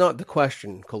 that is not the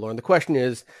question, Kalorn. The question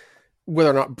is whether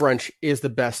or not brunch is the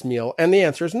best meal. And the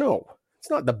answer is no. It's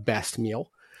not the best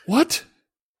meal. What?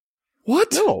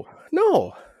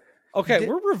 No. Okay,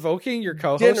 we're revoking your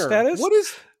co-host status. What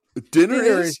is dinner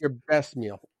is your best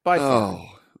meal by far. Oh,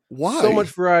 why? So much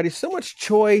variety, so much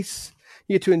choice.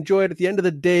 You get to enjoy it at the end of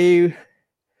the day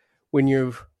when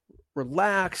you've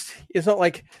relaxed. It's not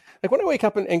like when I wake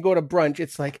up and go to brunch,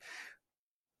 it's like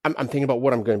I'm thinking about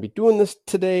what I'm going to be doing this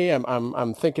today.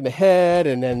 I'm thinking ahead,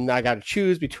 and then I got to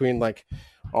choose between like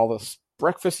all this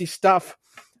breakfasty stuff.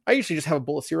 I usually just have a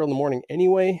bowl of cereal in the morning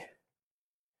anyway.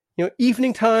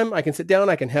 Evening time, I can sit down,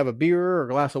 I can have a beer or a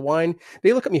glass of wine.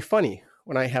 They look at me funny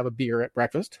when I have a beer at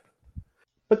breakfast.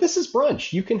 But this is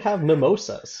brunch. You can have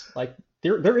mimosas. Like,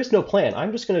 there is no plan.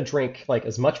 I'm just going to drink like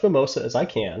as much mimosa as I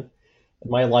can.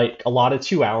 My allotted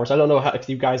 2 hours. I don't know if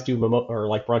you guys do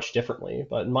brunch differently,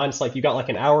 but mine's like you got like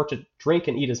an hour to drink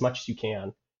and eat as much as you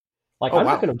can. Like, I'm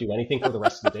not going to do anything for the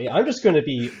rest of the day. I'm just going to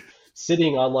be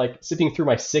sipping through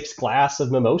my 6th glass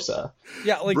of mimosa.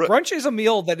 Yeah, brunch is a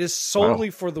meal that is solely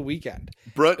for the weekend,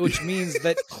 which means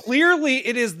that clearly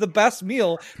it is the best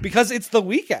meal because it's the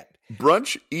weekend.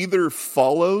 Brunch either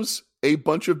follows a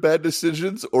bunch of bad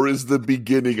decisions or is the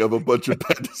beginning of a bunch of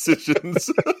bad decisions.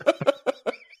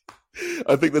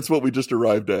 I think that's what we just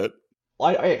arrived at.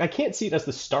 I can't see it as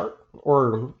the start,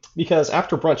 or because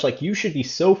after brunch, like, you should be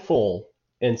so full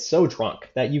and so drunk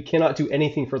that you cannot do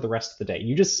anything for the rest of the day.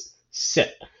 You just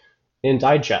sit and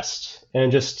digest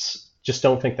and just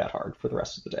don't think that hard for the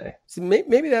rest of the day. So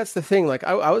maybe that's the thing. Like,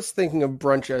 I was thinking of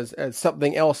brunch as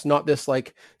something else, not this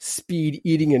like speed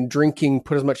eating and drinking,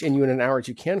 put as much in you in an hour as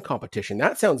you can competition.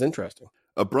 That sounds interesting.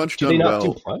 A brunch Do done they not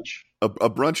well. do brunch? A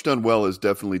brunch done well is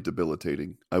definitely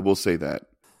debilitating. I will say that.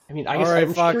 I mean, I guess All right,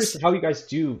 I'm Fox. curious how you guys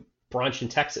do brunch in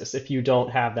Texas if you don't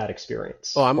have that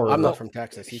experience. Oh, I'm Or- not from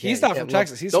Texas. He's not from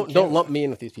Texas. He's from don't Canada. lump me in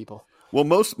with these people. Well,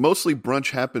 mostly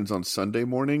brunch happens on Sunday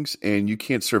mornings, and you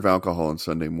can't serve alcohol on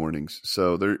Sunday mornings.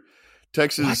 So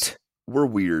Texas, What? we're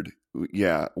weird.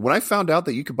 Yeah, when I found out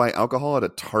that you could buy alcohol at a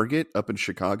Target up in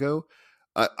Chicago,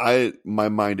 my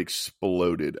mind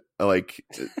exploded.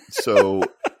 So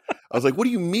I was like, "What do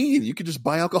you mean? You could just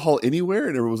buy alcohol anywhere?"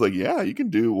 And everyone was like, "Yeah, you can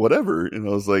do whatever." And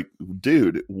I was like,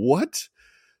 "Dude, what?"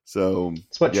 So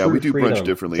what yeah, true we do brunch freedom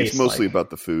differently. It's tastes mostly like. about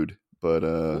the food, but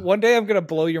One day I'm going to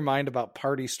blow your mind about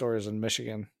party stores in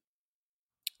Michigan.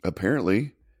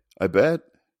 apparently, I bet.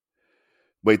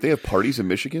 Wait, they have parties in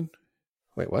Michigan?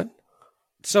 Wait, what?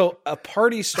 So a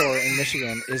party store in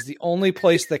Michigan is the only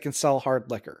place that can sell hard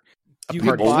liquor. You can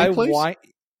party buy place? wine.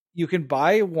 You can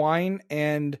buy wine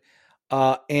and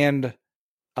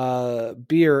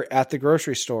beer at the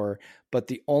grocery store, but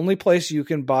the only place you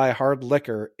can buy hard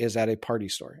liquor is at a party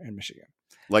store in Michigan.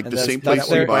 Like And the that's- same that's place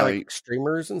where you you buy, like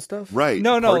streamers and stuff. right?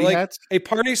 No, party like hats? a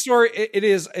party store. It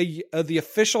is the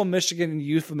official Michigan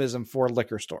euphemism for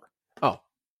liquor store.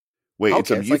 Wait,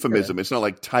 it's Okay, a it's like euphemism. It's not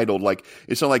like titled like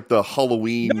it's not like the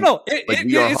Halloween. No,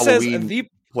 it says says the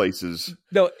places.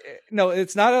 no.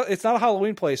 It's not a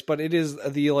Halloween place, but it is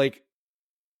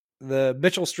the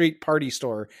Mitchell Street party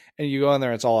store, and you go in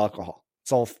there, it's all alcohol.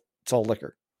 It's all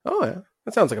liquor. Oh yeah,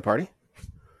 that sounds like a party.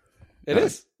 It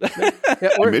is. Yeah,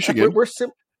 we're, Michigan.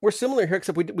 We're similar here,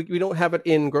 except we don't have it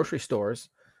in grocery stores.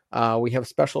 We have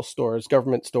special stores,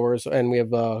 government stores, and we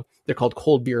have they're called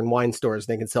cold beer and wine stores.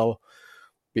 They can sell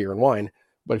beer and wine,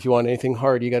 but if you want anything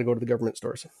hard, you got to go to the government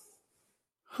stores.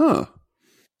 Huh.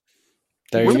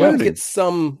 There We're you You go. learning. get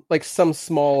some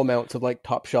small amounts of like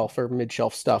top shelf or mid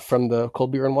shelf stuff from the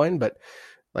cold beer and wine, but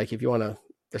like if you want to,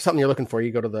 there's something you're looking for,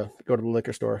 you go to the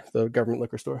liquor store, the government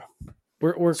liquor store.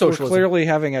 We're Socialism. clearly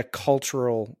having a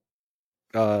cultural,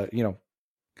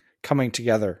 coming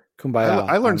together. Kumbaya.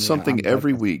 I on learned the something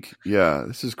every podcast. week. Yeah,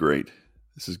 this is great.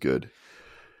 This is good.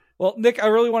 Well, Nick, I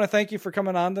really want to thank you for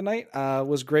coming on tonight. It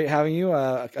was great having you.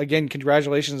 Again,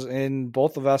 congratulations in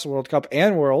both the Vessel World Cup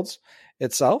and Worlds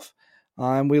itself.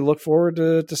 We look forward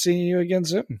to seeing you again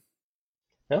soon.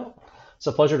 No, it's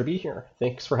a pleasure to be here.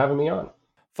 Thanks for having me on.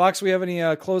 Fox, we have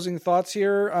any closing thoughts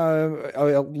here?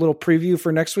 A little preview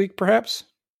for next week, perhaps?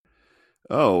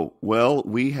 Oh, well,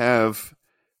 we have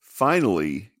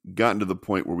finally gotten to the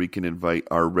point where we can invite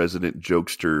our resident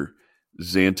jokester,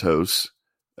 Xantos,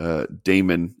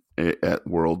 Damon at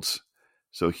Worlds.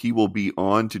 So he will be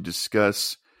on to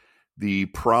discuss the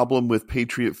problem with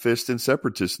Patriot Fist and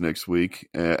Separatists next week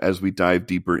as we dive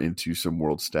deeper into some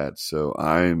World stats. So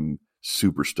I'm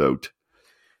super stoked.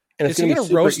 And Is it's he going going to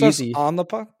to roast easy. us on the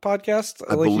podcast?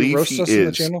 I believe roast he us in the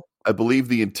is. channel? I believe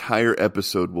the entire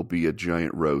episode will be a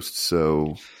giant roast.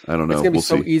 So I don't know. It's going to be We'll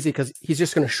so see. easy because he's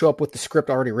just going to show up with the script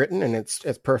already written, and it's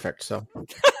perfect. So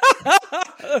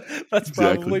That's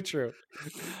Exactly. probably true.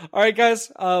 All right,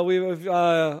 guys. We've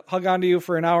hung on to you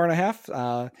for an hour and a half.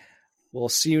 We'll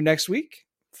see you next week.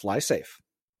 Fly safe.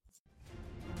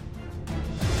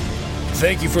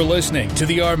 Thank you for listening to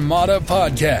the Armada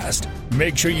Podcast.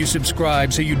 Make sure you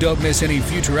subscribe so you don't miss any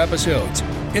future episodes.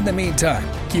 In the meantime,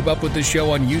 keep up with the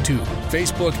show on YouTube,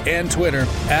 Facebook, and Twitter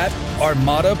at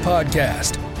Armada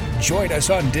Podcast. Join us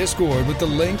on Discord with the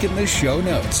link in the show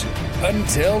notes.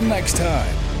 Until next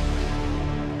time.